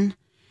chin.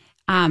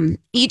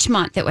 Each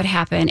month it would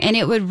happen, and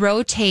it would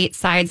rotate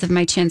sides of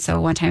my chin. So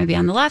one time it would be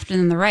on the left and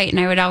then the right. And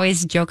I would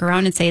always joke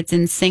around and say it's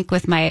in sync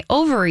with my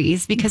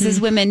ovaries because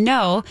as women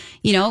know,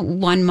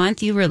 1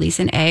 month you release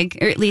an egg,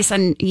 or at least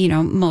on,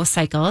 most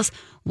cycles.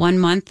 1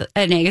 month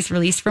an egg is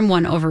released from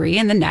one ovary,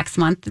 and the next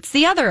month it's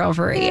the other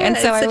ovary. Yeah, and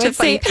so it's such a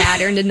funny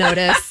pattern to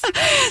notice.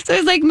 So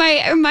it's like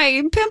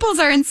my pimples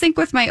are in sync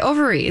with my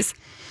ovaries.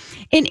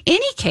 In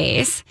any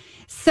case,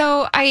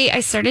 so I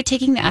started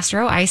taking the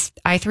Estro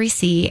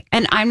I3C,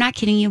 and I'm not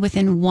kidding you,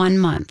 within 1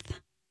 month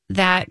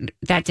that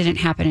didn't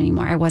happen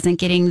anymore. I wasn't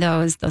getting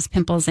those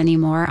pimples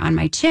anymore on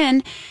my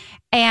chin.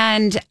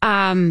 And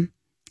then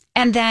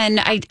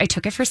I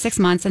took it for 6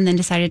 months and then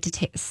decided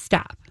to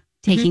stop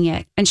taking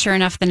it. And sure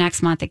enough, the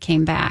next month it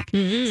came back.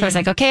 Mm-hmm. So I was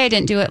like, okay, I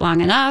didn't do it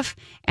long enough.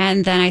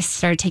 And then I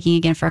started taking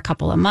again for a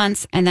couple of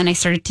months. And then I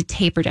started to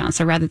taper down.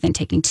 So rather than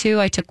taking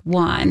 2, I took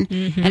 1.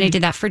 Mm-hmm. And I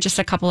did that for just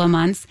a couple of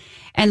months.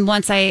 And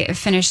once I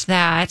finished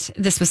that,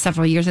 this was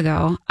several years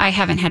ago, I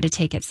haven't had to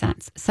take it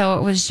since. So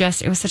it was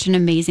such an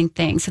amazing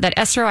thing. So that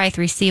Estro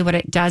I3C, what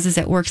it does is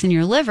it works in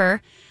your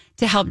liver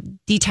to help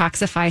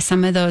detoxify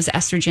some of those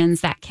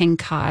estrogens that can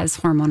cause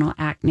hormonal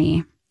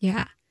acne.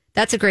 Yeah.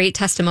 That's a great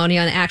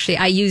testimonial. And actually,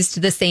 I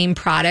used the same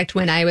product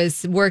when I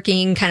was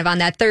working kind of on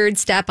that third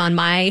step on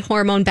my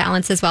hormone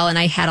balance as well. And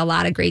I had a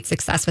lot of great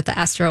success with the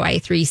Estro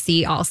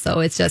I3C also.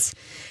 It's just,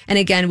 and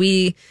again,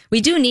 we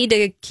do need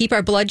to keep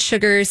our blood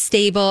sugars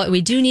stable.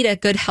 We do need a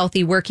good,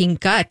 healthy working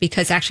gut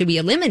because actually we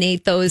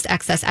eliminate those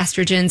excess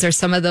estrogens or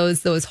some of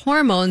those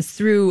hormones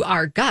through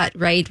our gut,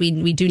 right?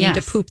 We do need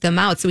to poop them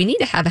out. So we need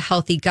to have a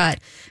healthy gut,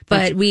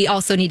 but we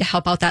also need to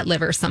help out that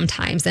liver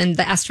sometimes. And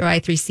the Estro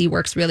I3C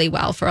works really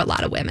well for a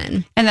lot of women.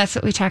 And that's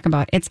what we talk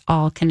about. It's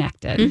all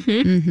connected. Mm-hmm.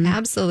 Mm-hmm.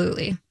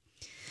 Absolutely.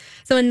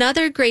 So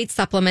another great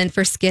supplement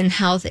for skin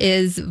health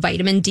is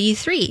vitamin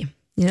D3.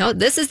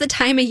 This is the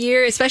time of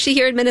year, especially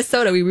here in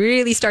Minnesota, we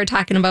really start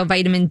talking about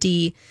vitamin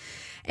D.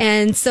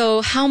 And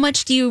so how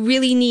much do you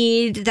really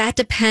need? That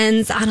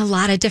depends on a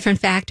lot of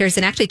different factors.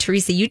 And actually,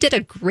 Teresa, you did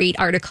a great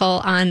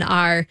article on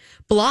our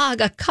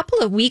blog a couple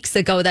of weeks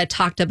ago that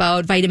talked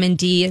about vitamin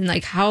D and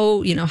like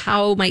how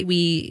might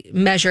we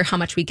measure how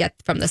much we get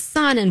from the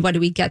sun and what do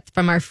we get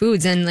from our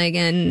foods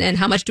and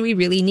how much do we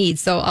really need?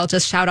 So I'll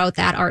just shout out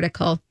that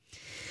article.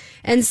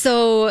 And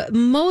so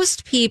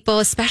most people,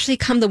 especially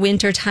come the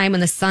winter time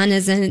when the sun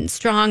isn't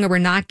strong or we're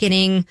not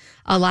getting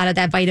a lot of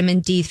that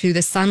vitamin D through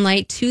the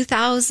sunlight,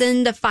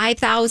 2,000 to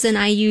 5,000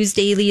 IUs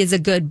daily is a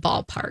good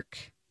ballpark.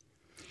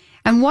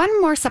 And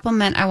one more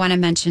supplement I want to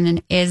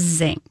mention is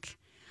zinc.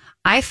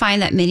 I find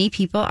that many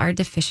people are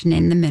deficient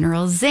in the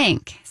mineral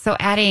zinc. So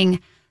adding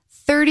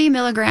 30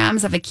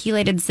 milligrams of a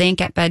chelated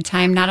zinc at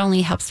bedtime not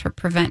only helps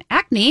prevent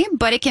acne,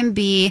 but it can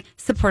be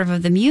supportive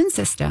of the immune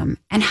system.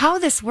 And how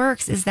this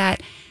works is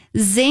that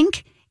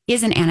zinc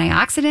is an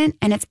antioxidant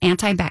and it's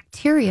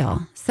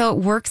antibacterial. So it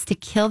works to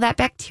kill that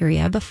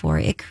bacteria before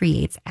it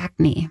creates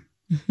acne.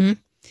 Mm-hmm.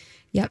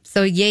 Yep.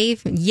 So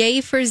yay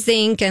for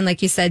zinc. And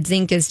like you said,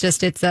 zinc is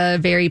it's a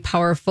very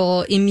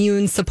powerful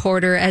immune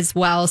supporter as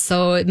well.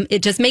 So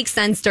it just makes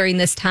sense during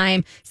this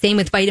time. Same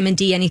with vitamin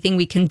D. Anything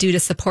we can do to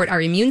support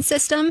our immune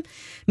system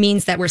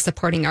means that we're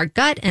supporting our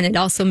gut. And it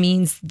also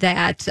means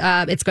that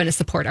it's going to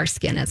support our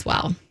skin as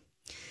well.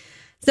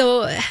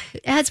 So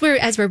as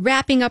we're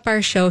wrapping up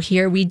our show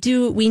here, we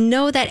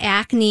know that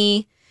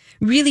acne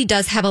really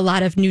does have a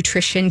lot of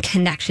nutrition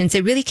connections.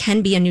 It really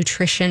can be a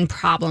nutrition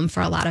problem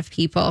for a lot of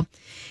people.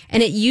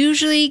 And it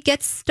usually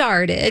gets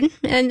started,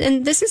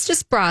 and this is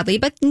just broadly,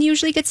 but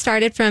usually gets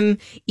started from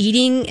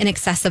eating an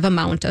excessive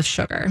amount of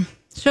sugar.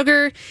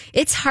 Sugar,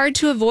 it's hard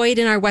to avoid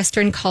in our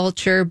Western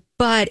culture,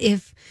 but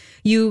if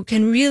you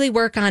can really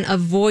work on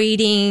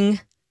avoiding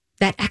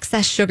that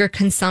excess sugar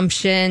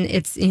consumption,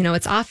 it's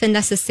often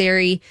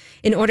necessary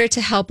in order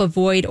to help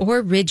avoid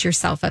or rid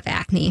yourself of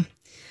acne.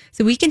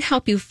 So we can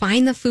help you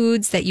find the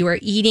foods that you are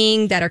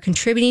eating that are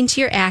contributing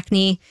to your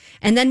acne,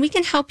 and then we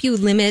can help you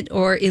limit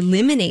or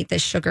eliminate the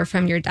sugar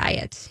from your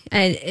diet.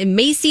 And it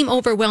may seem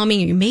overwhelming.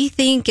 You may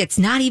think it's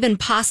not even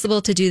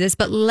possible to do this,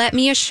 but let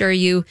me assure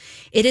you,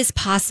 it is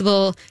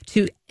possible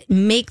to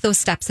make those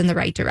steps in the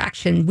right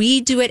direction. We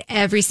do it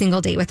every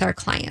single day with our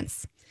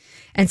clients.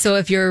 And so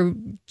if you're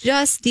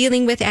just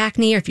dealing with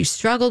acne or if you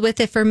struggled with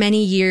it for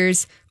many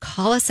years,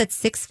 call us at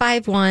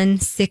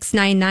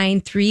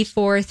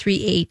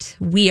 651-699-3438.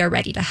 We are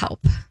ready to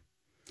help.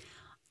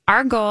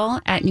 Our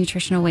goal at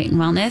Nutritional Weight and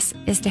Wellness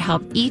is to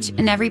help each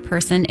and every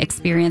person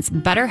experience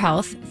better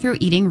health through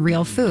eating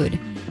real food.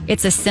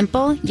 It's a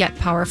simple yet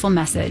powerful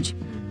message.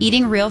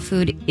 Eating real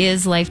food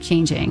is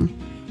life-changing.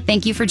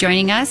 Thank you for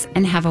joining us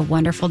and have a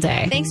wonderful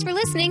day. Thanks for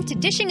listening to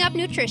Dishing Up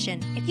Nutrition.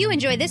 If you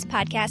enjoy this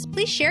podcast,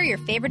 please share your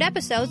favorite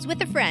episodes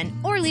with a friend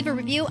or leave a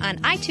review on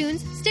iTunes,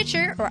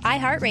 Stitcher, or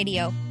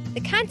iHeartRadio.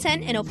 The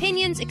content and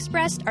opinions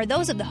expressed are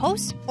those of the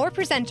host or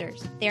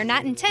presenters. They are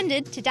not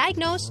intended to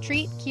diagnose,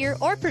 treat, cure,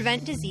 or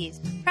prevent disease.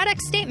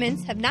 Product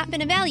statements have not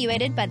been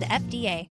evaluated by the FDA.